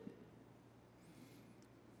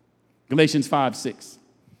 Galatians 5:6.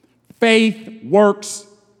 Faith works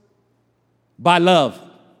by love.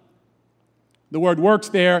 The word works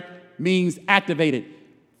there means activated.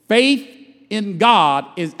 Faith in God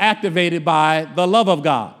is activated by the love of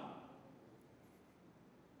God.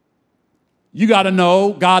 You got to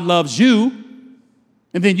know God loves you,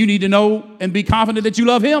 and then you need to know and be confident that you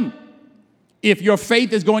love him. If your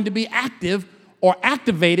faith is going to be active or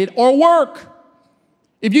activated or work.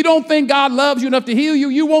 If you don't think God loves you enough to heal you,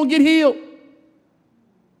 you won't get healed.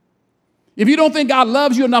 If you don't think God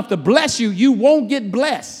loves you enough to bless you, you won't get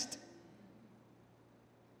blessed.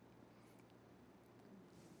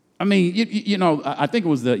 I mean, you know, I think it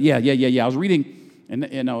was I was reading,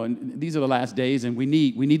 and these are the last days, and we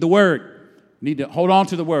need the word. We need to hold on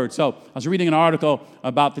to the word. So I was reading an article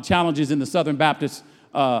about the challenges in the Southern Baptist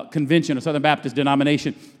Convention or Southern Baptist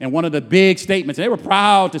denomination, and one of the big statements, and they were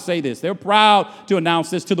proud to say this, they were proud to announce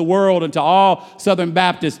this to the world and to all Southern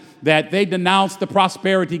Baptists, that they denounced the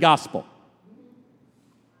prosperity gospel.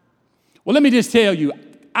 Well, let me just tell you,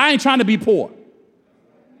 I ain't trying to be poor.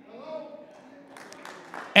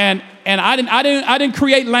 And I didn't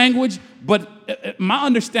create language, but my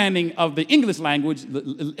understanding of the English language,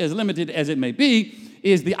 as limited as it may be,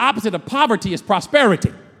 is the opposite of poverty is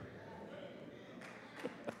prosperity.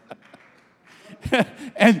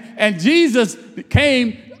 and Jesus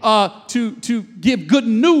came to give good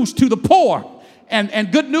news to the poor.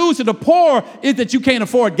 And good news to the poor is that you can't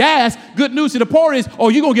afford gas. Good news to the poor is,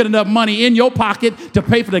 you're going to get enough money in your pocket to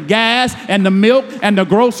pay for the gas and the milk and the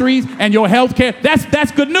groceries and your health care.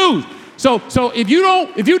 That's good news. So if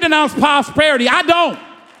you denounce prosperity, I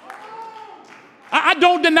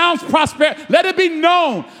don't denounce prosperity. Let it be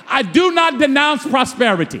known, I do not denounce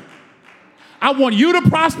prosperity. I want you to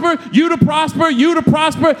prosper, you to prosper, you to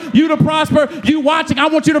prosper, you to prosper. You watching, I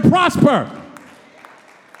want you to prosper.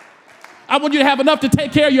 I want you to have enough to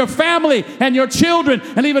take care of your family and your children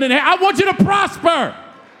and leave it in there. I want you to prosper.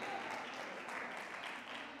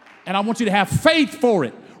 And I want you to have faith for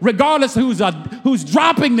it, regardless of who's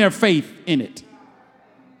dropping their faith in it.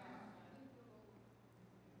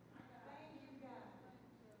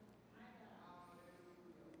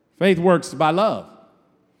 Faith works by love.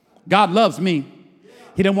 God loves me.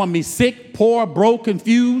 He didn't want me sick, poor, broke,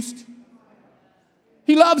 confused.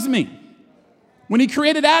 He loves me. When he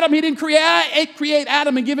created Adam, he didn't create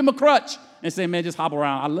Adam and give him a crutch and say, man, just hobble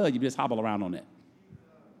around. I love you. Just hobble around on that.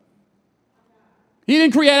 He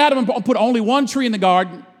didn't create Adam and put only one tree in the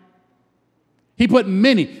garden. He put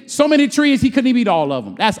many. So many trees, he couldn't even eat all of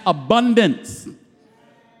them. That's abundance.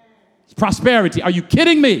 It's prosperity. Are you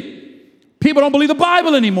kidding me? People don't believe the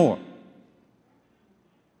Bible anymore.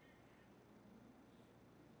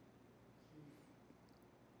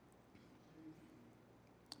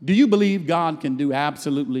 Do you believe God can do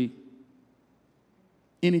absolutely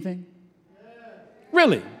anything?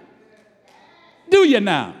 Really? Do you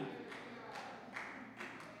now?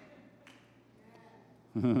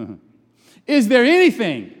 Is there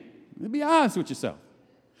anything, be honest with yourself,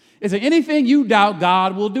 is there anything you doubt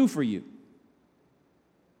God will do for you?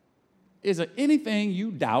 Is there anything you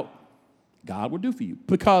doubt God will do for you?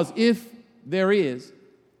 Because if there is,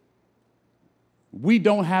 we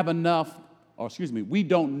don't have enough, or excuse me, we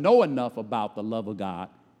don't know enough about the love of God,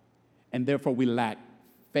 and therefore we lack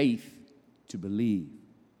faith to believe.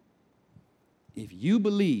 If you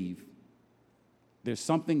believe there's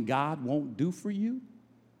something God won't do for you,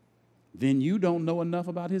 then you don't know enough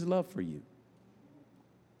about his love for you.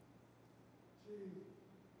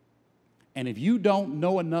 And if you don't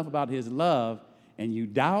know enough about his love and you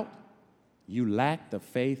doubt, you lack the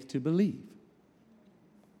faith to believe.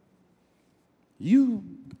 We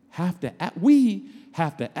have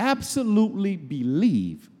to absolutely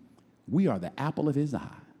believe we are the apple of his eye.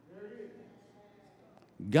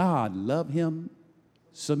 God loved him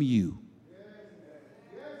some you.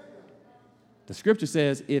 The scripture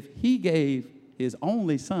says, if he gave his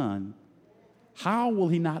only son, how will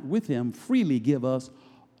he not with him freely give us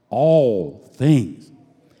all things?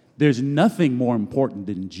 There's nothing more important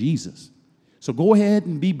than Jesus. So go ahead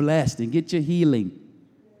and be blessed and get your healing.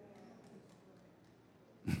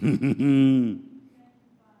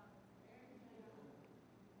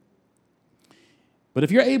 But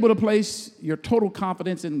if you're able to place your total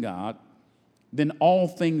confidence in God, then all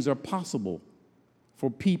things are possible for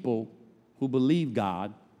people who believe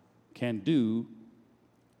God can do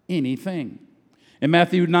anything. In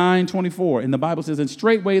Matthew 9:24, in the Bible says, and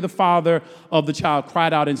straightway the father of the child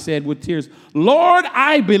cried out and said with tears, Lord,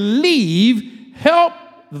 I believe, help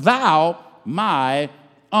thou my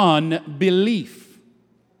unbelief.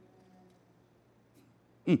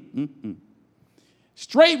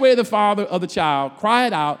 Straightway the father of the child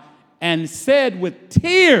cried out and said with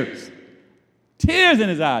tears in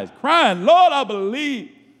his eyes, crying, Lord, I believe,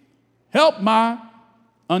 help my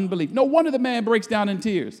unbelief. No wonder the man breaks down in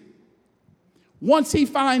tears. Once he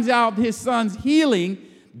finds out his son's healing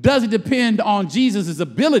doesn't depend on Jesus'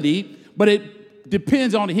 ability, but it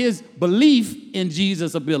depends on his belief in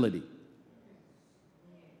Jesus' ability.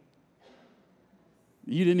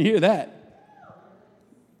 You didn't hear that.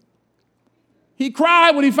 He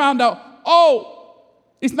cried when he found out, oh,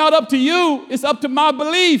 it's not up to you, it's up to my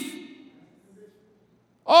belief.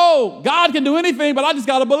 Oh, God can do anything, but I just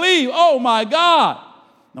got to believe. Oh, my God.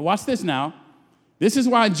 Now, watch this now. This is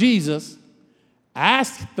why Jesus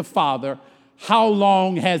asked the Father, how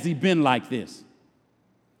long has he been like this?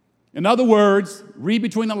 In other words, read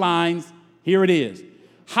between the lines. Here it is.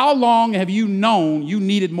 How long have you known you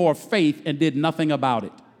needed more faith and did nothing about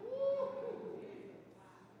it?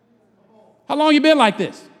 How long you been like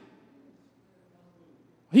this?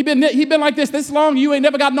 He been like this long, you ain't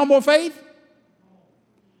never got no more faith?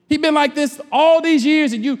 He been like this all these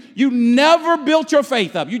years, and you never built your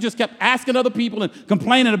faith up. You just kept asking other people and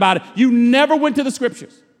complaining about it. You never went to the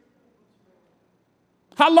scriptures.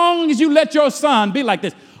 How long has you let your son be like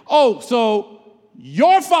this? Oh, so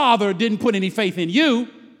your father didn't put any faith in you,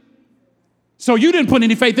 so you didn't put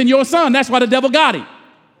any faith in your son. That's why the devil got him.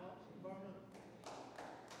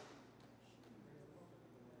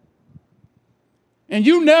 And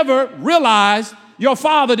you never realized your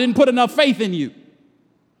father didn't put enough faith in you.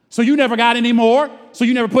 So you never got any more. So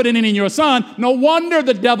you never put any in your son. No wonder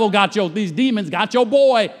the devil got these demons got your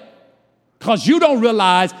boy. Because you don't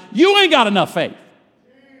realize you ain't got enough faith.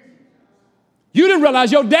 You didn't realize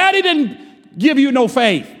your daddy didn't give you no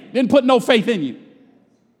faith. Didn't put no faith in you.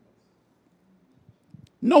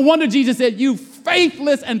 No wonder Jesus said, you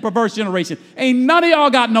faithless and perverse generation. Ain't none of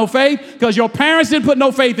y'all got no faith because your parents didn't put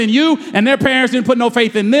no faith in you and their parents didn't put no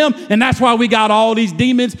faith in them. And that's why we got all these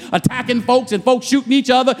demons attacking folks and folks shooting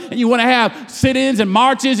each other. And you want to have sit-ins and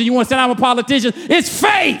marches and you want to sit down with politicians. It's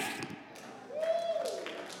faith.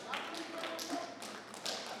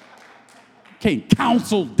 Can't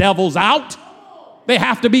counsel devils out. They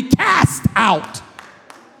have to be cast out.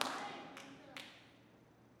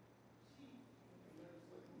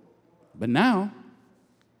 But now,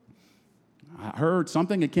 I heard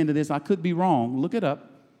something akin to this. I could be wrong. Look it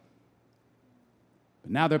up.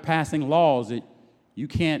 But now they're passing laws that you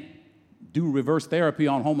can't do reverse therapy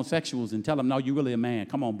on homosexuals and tell them, no, you're really a man.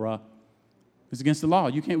 Come on, bro. It's against the law.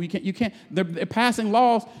 You can't. They're passing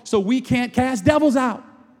laws so we can't cast devils out.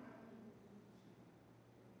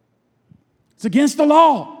 It's against the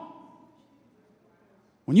law.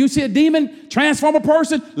 When you see a demon transform a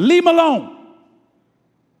person, leave them alone.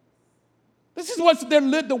 This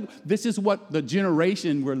is what the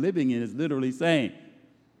generation we're living in is literally saying.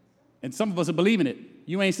 And some of us are believing it.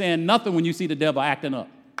 You ain't saying nothing when you see the devil acting up.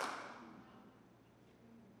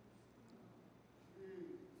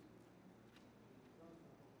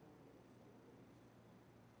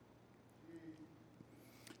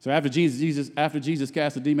 So after Jesus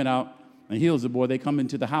casts the demon out and heals the boy, they come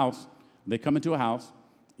into the house. They come into a house,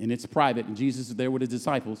 and it's private, and Jesus is there with his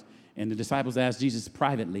disciples. And the disciples ask Jesus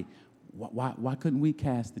privately, Why couldn't we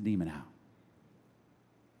cast the demon out?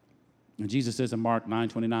 And Jesus says in Mark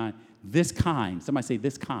 9:29, this kind, somebody say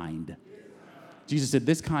this kind. Jesus said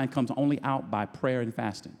this kind comes only out by prayer and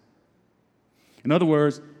fasting. In other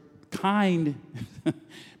words, kind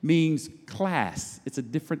means class. It's a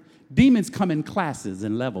different, demons come in classes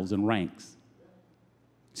and levels and ranks.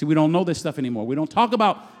 See, we don't know this stuff anymore. We don't talk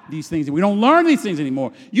about these things. We don't learn these things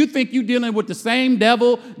anymore. You think you're dealing with the same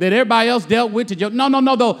devil that everybody else dealt with.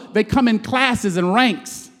 No, though. They come in classes and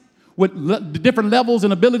ranks with different levels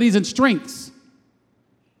and abilities and strengths.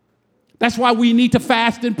 That's why we need to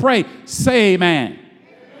fast and pray. Say amen.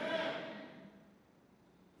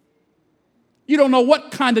 You don't know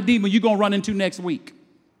what kind of demon you're going to run into next week.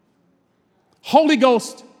 Holy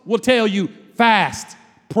Ghost will tell you, fast,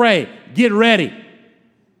 pray, get ready.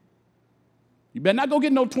 You better not go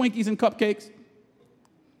get no Twinkies and cupcakes.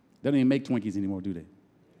 They don't even make Twinkies anymore, do they?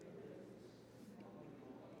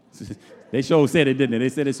 They sure said it, didn't they? They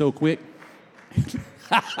said it so quick.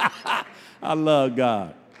 I love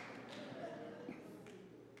God.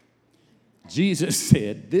 Jesus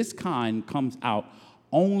said, this kind comes out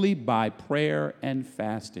only by prayer and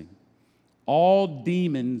fasting. All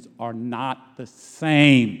demons are not the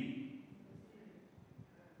same.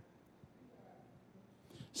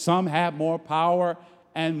 Some have more power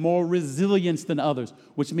and more resilience than others,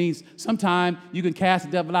 which means sometimes you can cast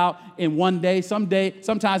the devil out in one day.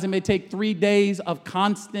 Sometimes it may take 3 days of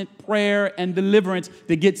constant prayer and deliverance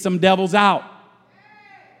to get some devils out.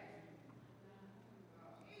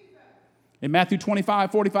 In Matthew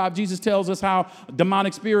 25:45, Jesus tells us how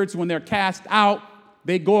demonic spirits, when they're cast out,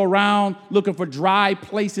 they go around looking for dry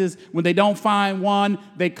places. When they don't find one,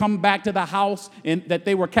 they come back to the house that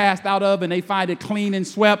they were cast out of, and they find it clean and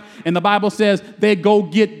swept. And the Bible says they go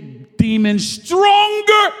get demons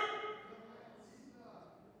stronger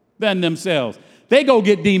than themselves. They go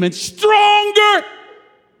get demons stronger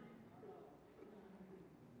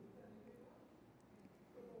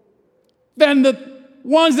than the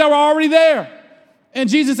ones that were already there. And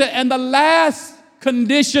Jesus said, and the last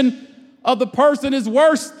condition of the person is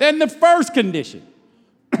worse than the first condition.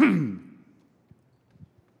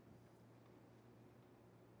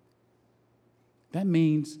 That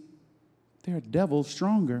means there are devils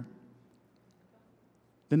stronger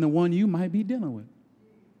than the one you might be dealing with.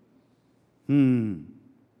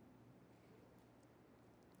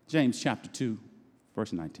 James chapter 2,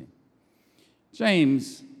 verse 19.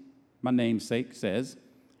 James, my namesake, says,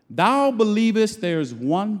 thou believest there's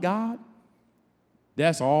one God?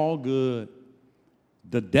 That's all good.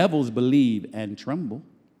 The devils believe and tremble.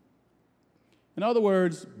 In other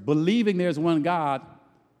words, believing there's one God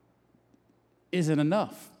isn't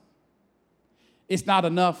enough. It's not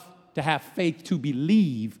enough to have faith to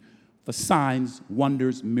believe for signs,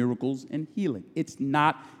 wonders, miracles, and healing. It's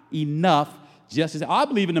not enough just to say, oh, I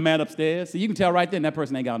believe in the man upstairs. So you can tell right then that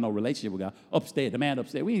person ain't got no relationship with God. Upstairs, the man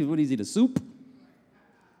upstairs. What is he, the soup?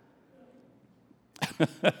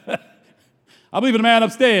 I believe in the man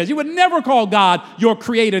upstairs. You would never call God your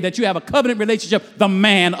creator that you have a covenant relationship, the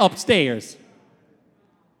man upstairs.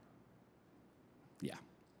 Yeah.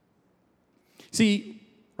 See,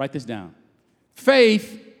 write this down.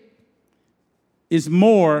 Faith is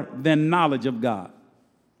more than knowledge of God.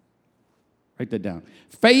 Write that down.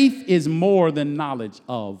 Faith is more than knowledge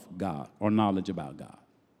of God or knowledge about God.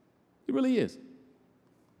 It really is.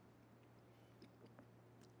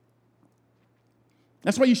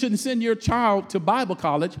 That's why you shouldn't send your child to Bible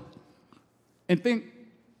college and think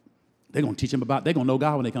they're going to teach them they're going to know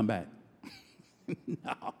God when they come back.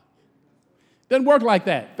 No. Doesn't work like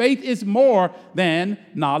that. Faith is more than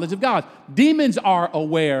knowledge of God. Demons are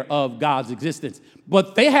aware of God's existence,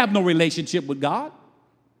 but they have no relationship with God.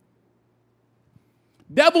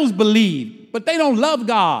 Devils believe, but they don't love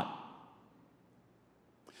God.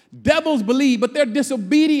 Devils believe, but they're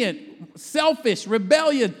disobedient, selfish,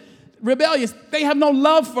 rebellious. They have no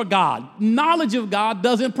love for God. Knowledge of God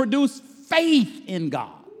doesn't produce faith in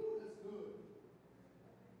God.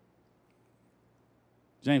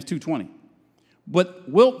 James 2:20. But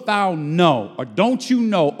wilt thou know, or don't you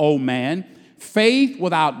know, O man, faith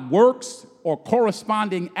without works or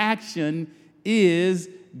corresponding action is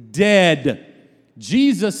dead.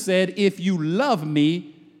 Jesus said, if you love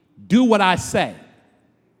me, do what I say.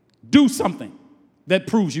 Do something that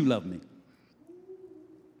proves you love me.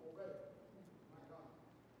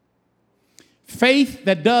 Faith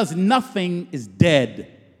that does nothing is dead.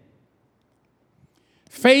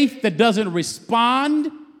 Faith that doesn't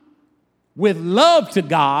respond with love to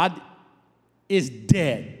God is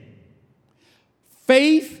dead.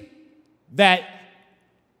 Faith that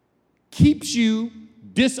keeps you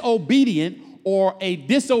disobedient or a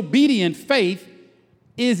disobedient faith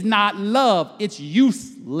is not love. It's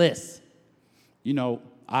useless. You know,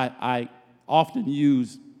 I often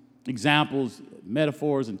use examples,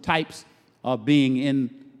 metaphors, and types of being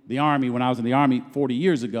in the Army. When I was in the Army 40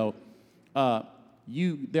 years ago,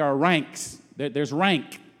 there are ranks. There's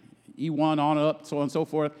rank, E1 on up, so on and so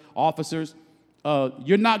forth, officers.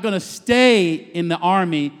 You're not going to stay in the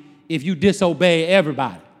Army if you disobey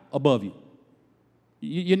everybody above you.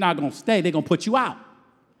 You're not going to stay. They're going to put you out,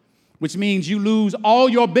 which means you lose all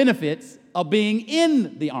your benefits of being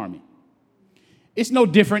in the Army. It's no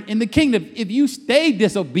different in the kingdom. If you stay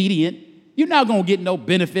disobedient, you're not going to get no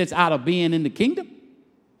benefits out of being in the kingdom.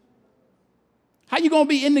 How you going to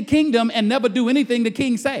be in the kingdom and never do anything the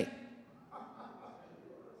king say?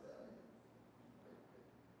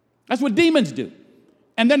 That's what demons do.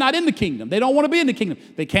 And they're not in the kingdom. They don't want to be in the kingdom.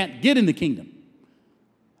 They can't get in the kingdom.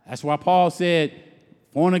 That's why Paul said,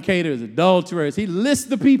 fornicators, adulterers, he lists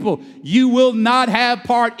the people. You will not have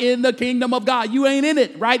part in the kingdom of God. You ain't in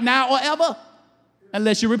it right now or ever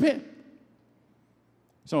unless you repent.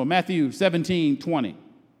 So Matthew 17:20.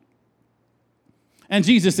 And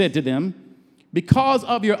Jesus said to them, because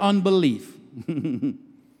of your unbelief,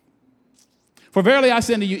 for verily I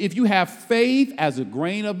say unto you, if you have faith as a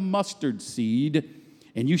grain of mustard seed,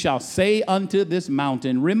 and you shall say unto this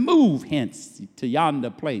mountain, remove hence to yonder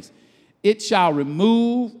place, it shall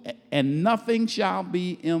remove, and nothing shall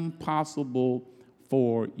be impossible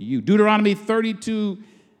for you. Deuteronomy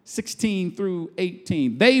 32:16 through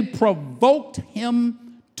 18. They provoked him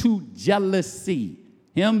to jealousy,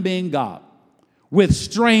 him being God, with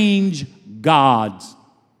strange gods.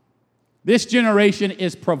 This generation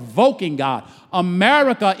is provoking God.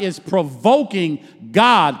 America is provoking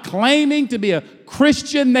God, claiming to be a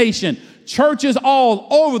Christian nation. Churches all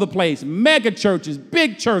over the place, mega churches,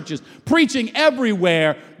 big churches, preaching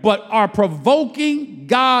everywhere, but are provoking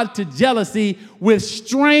God to jealousy with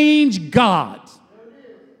strange gods.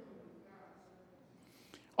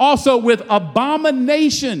 Also with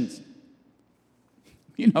abominations.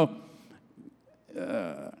 You know,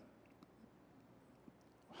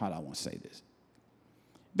 how do I want to say this?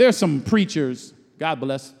 There's some preachers, God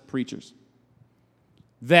bless preachers,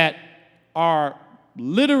 that are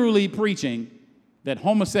literally preaching that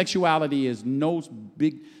homosexuality is no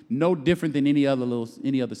different than any other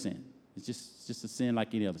sin. It's just a sin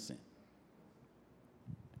like any other sin.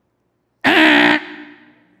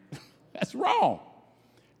 That's wrong.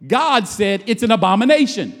 God said it's an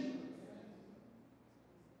abomination.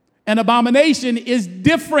 An abomination is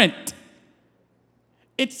different.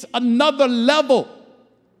 It's another level.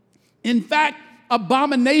 In fact,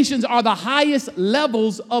 abominations are the highest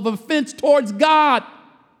levels of offense towards God.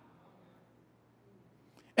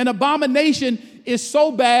 An abomination is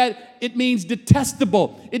so bad, it means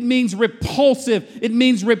detestable. It means repulsive. It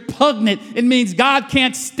means repugnant. It means God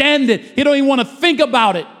can't stand it. He don't even want to think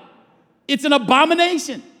about it. It's an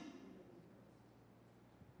abomination.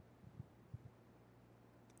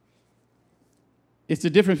 It's the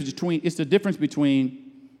difference between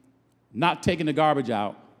not taking the garbage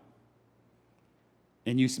out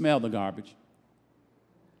and you smell the garbage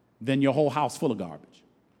than your whole house full of garbage.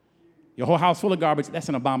 Your whole house full of garbage, that's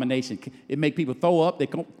an abomination. It makes people throw up.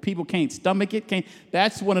 People can't stomach it.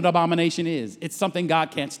 That's what an abomination is. It's something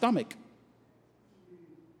God can't stomach.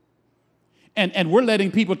 And we're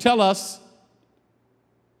letting people tell us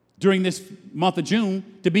during this month of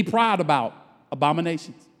June to be proud about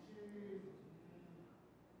abominations.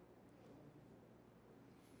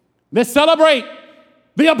 Let's celebrate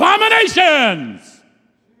the abominations.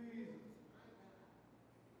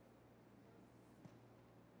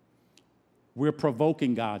 We're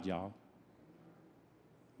provoking God, y'all.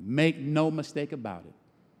 Make no mistake about it.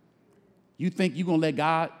 You think you're going to let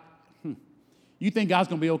God, you think God's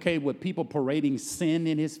going to be okay with people parading sin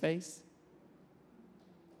in his face?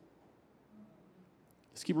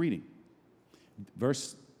 Let's keep reading.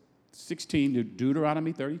 Verse 16 to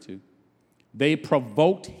Deuteronomy 32. They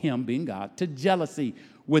provoked him, being God, to jealousy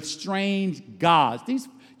with strange gods.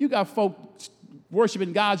 You got folk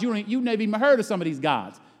worshiping gods. You never even heard of some of these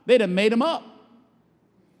gods. They'd have made them up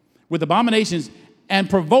with abominations and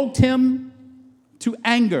provoked him to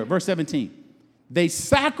anger. Verse 17. They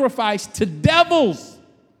sacrificed to devils.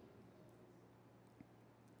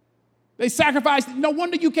 They sacrificed. No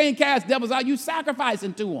wonder you can't cast devils out. You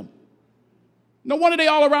sacrificing to them. No wonder they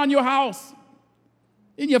all around your house,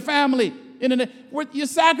 in your family. You're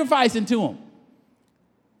sacrificing to them.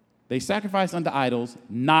 They sacrifice unto idols,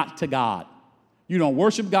 not to God. You don't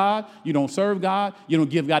worship God. You don't serve God. You don't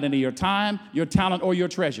give God any of your time, your talent, or your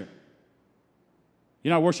treasure.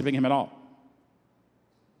 You're not worshiping him at all.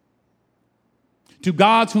 to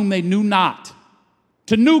gods whom they knew not,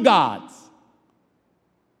 to new gods.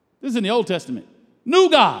 This is in the Old Testament. New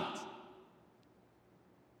gods.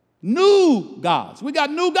 New gods. We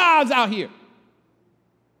got new gods out here.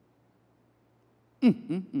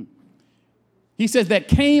 He says that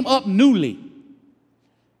came up newly.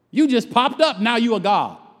 You just popped up, now you a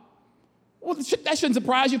god. Well, that shouldn't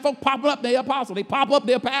surprise you. Folks popping up, they apostle. They pop up,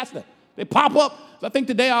 they're pastor. They pop up. I think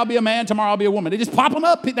today I'll be a man, tomorrow I'll be a woman. They just popping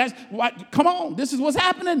up. That's what, come on, this is what's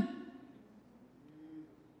happening.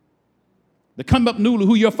 They come up newly,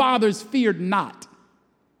 who your fathers feared not.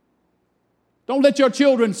 Don't let your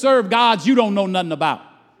children serve gods you don't know nothing about.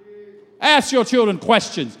 Ask your children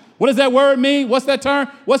questions. What does that word mean? What's that term?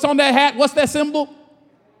 What's on that hat? What's that symbol?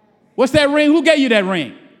 What's that ring? Who gave you that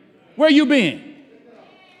ring? Where you been?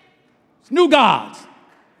 It's new gods.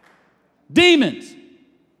 Demons.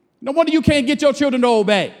 No wonder you can't get your children to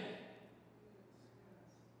obey.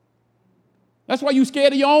 That's why you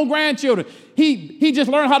scared of your own grandchildren. He just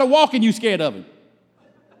learned how to walk and you scared of him.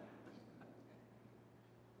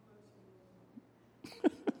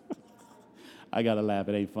 I gotta laugh.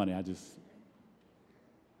 It ain't funny.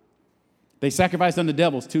 They sacrificed unto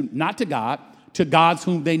devils, not to God, to gods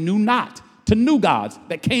whom they knew not, to new gods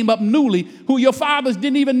that came up newly, who your fathers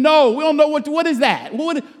didn't even know. We don't know what is that?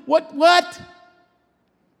 What?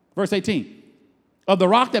 Verse 18. Of the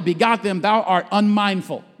rock that begot them, thou art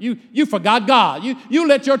unmindful. You forgot God. You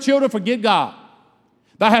let your children forget God.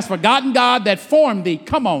 Thou hast forgotten God that formed thee.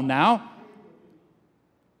 Come on now.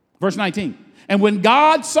 Verse 19. And when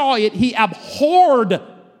God saw it, he abhorred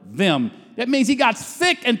them. That means he got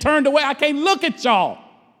sick and turned away. I can't look at y'all.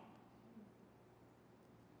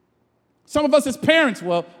 Some of us as parents,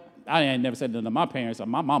 well, I ain't never said that to my parents. Or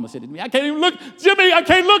my mama said it to me. I can't even look. Jimmy, I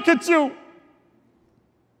can't look at you.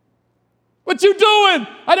 What you doing?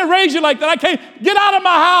 I didn't raise you like that. I can't. Get out of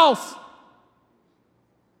my house.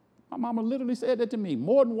 My mama literally said that to me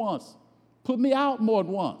more than once. Put me out more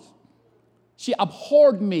than once. She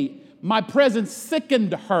abhorred me. My presence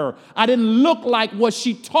sickened her. I didn't look like what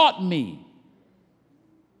she taught me.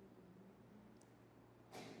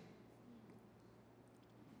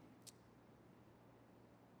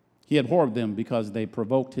 He abhorred them because they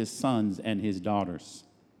provoked his sons and his daughters.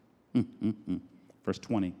 Verse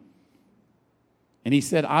 20. And he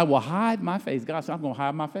said, I will hide my face. God said, I'm going to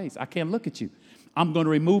hide my face. I can't look at you. I'm going to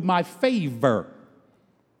remove my favor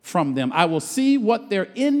from them. I will see what their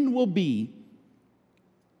end will be.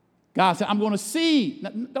 God said, I'm going to see.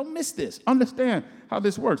 Now, don't miss this. Understand how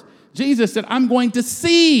this works. Jesus said, I'm going to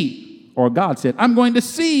see, or God said, I'm going to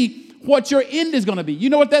see what your end is going to be. You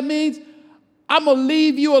know what that means? I'm going to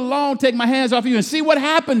leave you alone, take my hands off you, and see what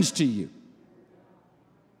happens to you.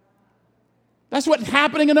 That's what's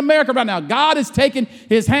happening in America right now. God is taking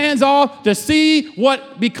his hands off to see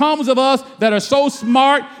what becomes of us that are so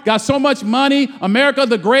smart, got so much money, America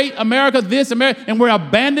the great, America this, America, and we're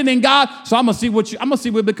abandoning God. So I'm gonna see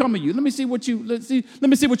what become of you. Let me see what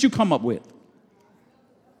you come up with.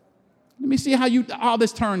 Let me see how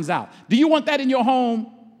this turns out. Do you want that in your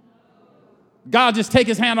home? God just take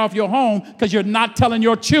his hand off your home because you're not telling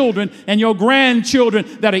your children and your grandchildren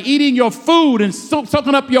that are eating your food and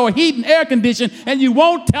soaking up your heat and air conditioning, and you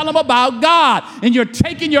won't tell them about God. And you're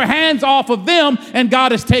taking your hands off of them, and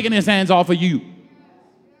God is taking his hands off of you.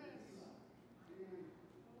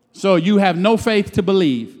 So you have no faith to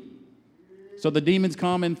believe. So the demons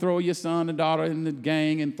come and throw your son and daughter in the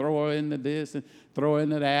gang and throw her into this and throw her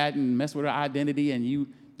into that and mess with her identity, and you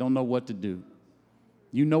don't know what to do.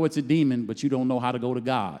 You know it's a demon, but you don't know how to go to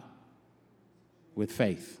God with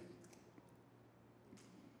faith.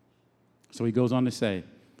 So he goes on to say,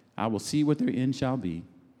 I will see what their end shall be,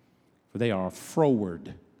 for they are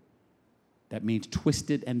froward. That means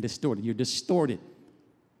twisted and distorted. You're distorted.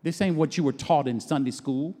 This ain't what you were taught in Sunday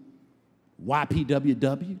school,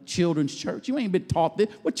 YPWW, children's church. You ain't been taught this.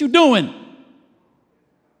 What you doing?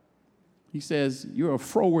 He says, you're a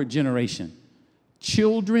froward generation,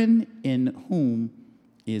 children in whom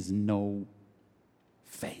is no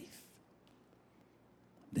faith.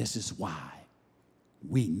 This is why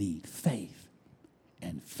we need faith,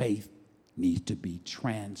 and faith needs to be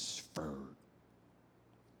transferred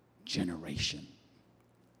generation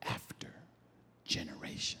after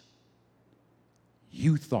generation.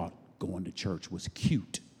 You thought going to church was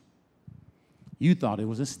cute. You thought it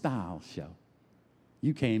was a style show.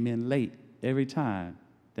 You came in late every time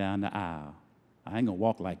down the aisle. I ain't gonna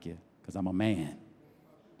walk like you because I'm a man.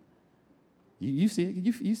 You see it.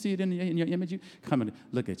 You see it in your image. You come and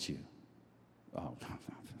look at you. Oh.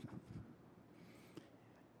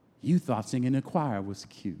 You thought singing in the choir was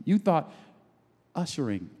cute. You thought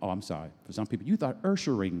ushering. Oh, I'm sorry. For some people, you thought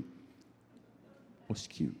ushering was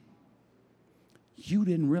cute. You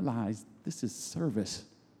didn't realize this is service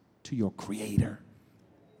to your Creator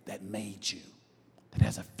that made you, that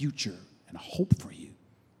has a future and a hope for you.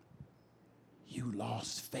 You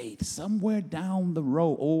lost faith somewhere down the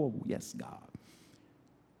road. Oh, yes, God.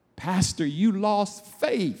 Pastor, you lost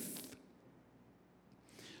faith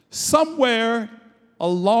somewhere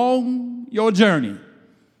along your journey.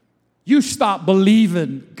 You stopped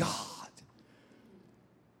believing God.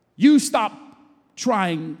 You stopped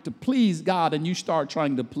trying to please God and you start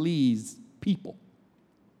trying to please people.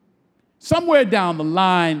 Somewhere down the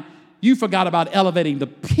line, you forgot about elevating the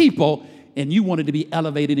people and you wanted to be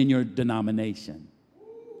elevated in your denomination.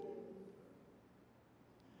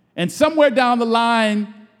 And somewhere down the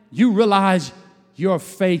line, you realize your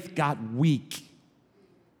faith got weak.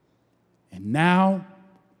 And now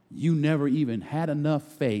you never even had enough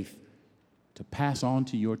faith to pass on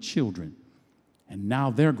to your children. And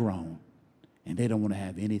now they're grown and they don't want to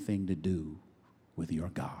have anything to do with your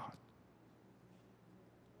God.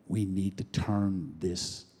 We need to turn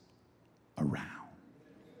this around.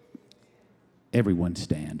 Everyone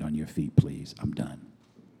stand on your feet, please. I'm done.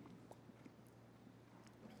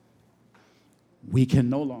 We can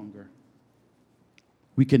no longer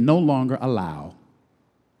allow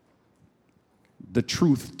the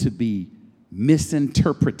truth to be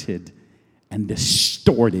misinterpreted and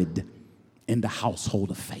distorted in the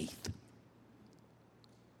household of faith.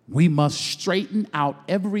 We must straighten out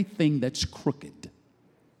everything that's crooked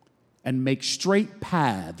and make straight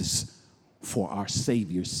paths for our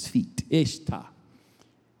Savior's feet. Ishta.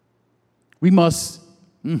 We must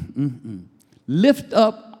lift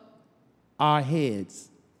up our heads,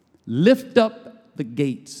 lift up the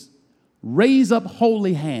gates, raise up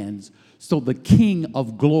holy hands so the King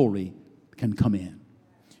of glory can come in.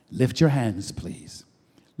 Lift your hands, please.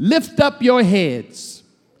 Lift up your heads,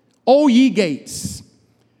 O ye gates.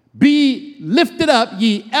 Be lifted up,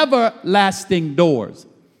 ye everlasting doors,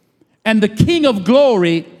 and the King of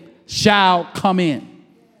glory shall come in.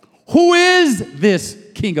 Who is this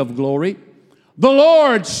King of glory? The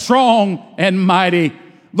Lord strong and mighty.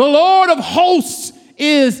 The Lord of hosts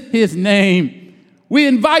is his name. We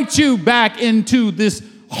invite you back into this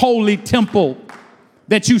holy temple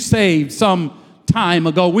that you saved some time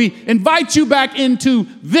ago. We invite you back into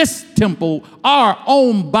this temple, our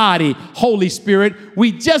own body, Holy Spirit.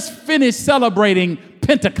 We just finished celebrating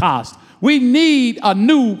Pentecost. We need a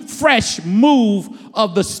new, fresh move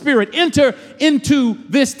of the Spirit. Enter into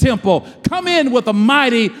this temple. Come in with a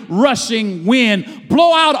mighty rushing wind.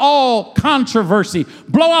 Blow out all controversy.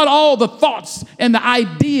 Blow out all the thoughts and the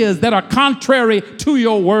ideas that are contrary to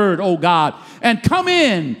your word, oh God. And come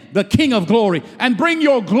in, the King of glory, and bring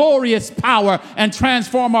your glorious power and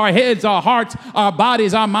transform our heads, our hearts, our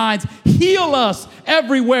bodies, our minds. Heal us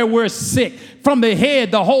everywhere we're sick. From the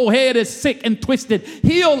head, the whole head is sick and twisted.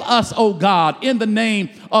 Heal us, oh God, in the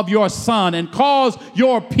name of your Son, and cause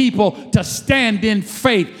your people to stand in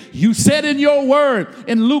faith. You said in your word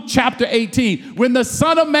in Luke chapter 18, when the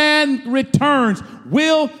Son of Man returns,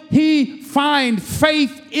 will he find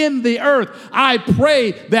faith in the earth? I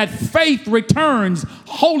pray that faith returns.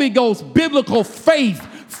 Holy Ghost, biblical faith.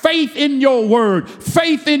 Faith in your word,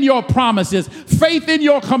 faith in your promises, faith in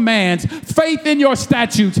your commands, faith in your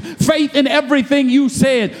statutes, faith in everything you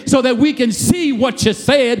said, so that we can see what you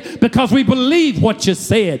said because we believe what you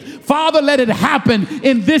said. Father, let it happen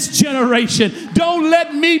in this generation. Don't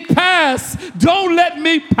let me pass. Don't let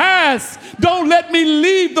me pass. Don't let me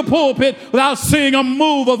leave the pulpit without seeing a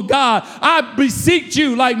move of God. I beseech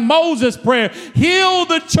you, like Moses' prayer, heal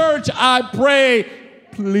the church, I pray,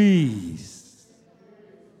 please.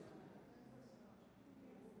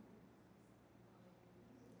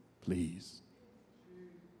 Please.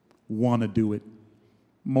 Want to do it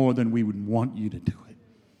more than we would want you to do it.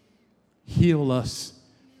 Heal us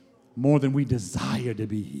more than we desire to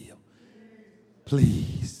be healed.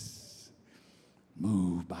 Please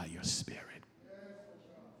move by your Spirit.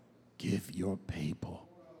 Give your people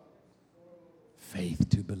faith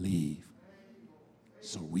to believe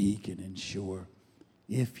so we can ensure,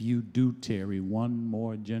 if you do tarry one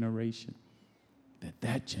more generation,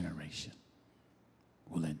 that generation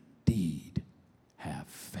will indeed have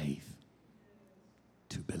faith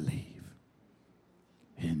to believe.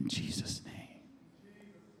 In Jesus' name.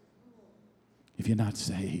 If you're not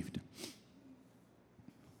saved,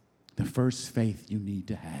 the first faith you need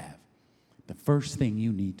to have, the first thing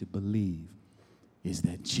you need to believe is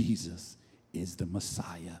that Jesus is the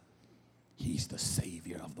Messiah. He's the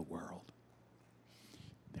Savior of the world.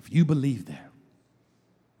 If you believe that,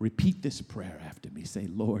 repeat this prayer after me. Say,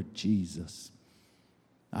 Lord Jesus,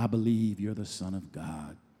 I believe you're the Son of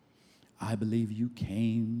God. I believe you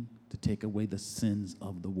came to take away the sins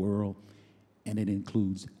of the world, and it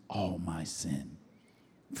includes all my sin.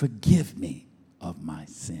 Forgive me of my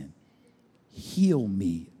sin. Heal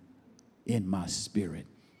me in my spirit.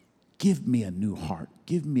 Give me a new heart.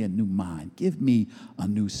 Give me a new mind. Give me a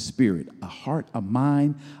new spirit, a heart, a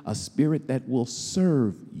mind, a spirit that will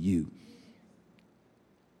serve you.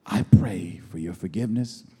 I pray for your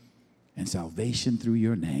forgiveness and salvation through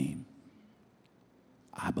your name.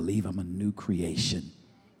 I believe I'm a new creation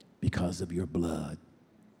because of your blood.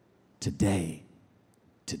 Today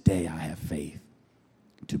I have faith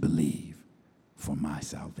to believe for my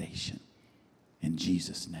salvation. In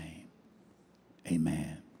Jesus' name,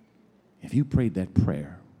 amen. If you prayed that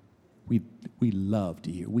prayer, we love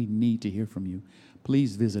to hear. We need to hear from you.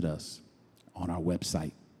 Please visit us on our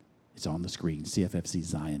website. It's on the screen,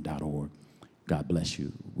 cffczion.org. God bless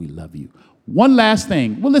you. We love you. One last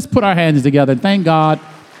thing. Well, let's put our hands together and thank God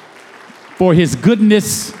for his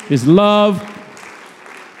goodness, his love.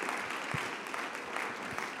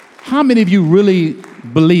 How many of you really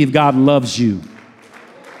believe God loves you?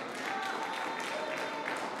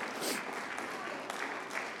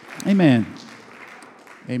 Amen.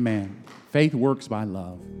 Amen. Faith works by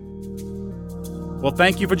love. Well,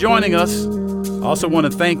 thank you for joining us. I also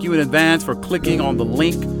want to thank you in advance for clicking on the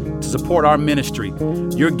link to support our ministry.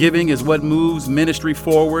 Your giving is what moves ministry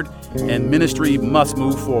forward, and ministry must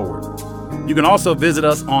move forward. You can also visit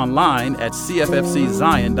us online at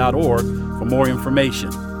cffczion.org for more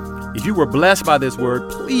information. If you were blessed by this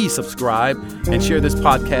word, please subscribe and share this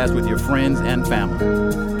podcast with your friends and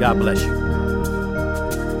family. God bless you.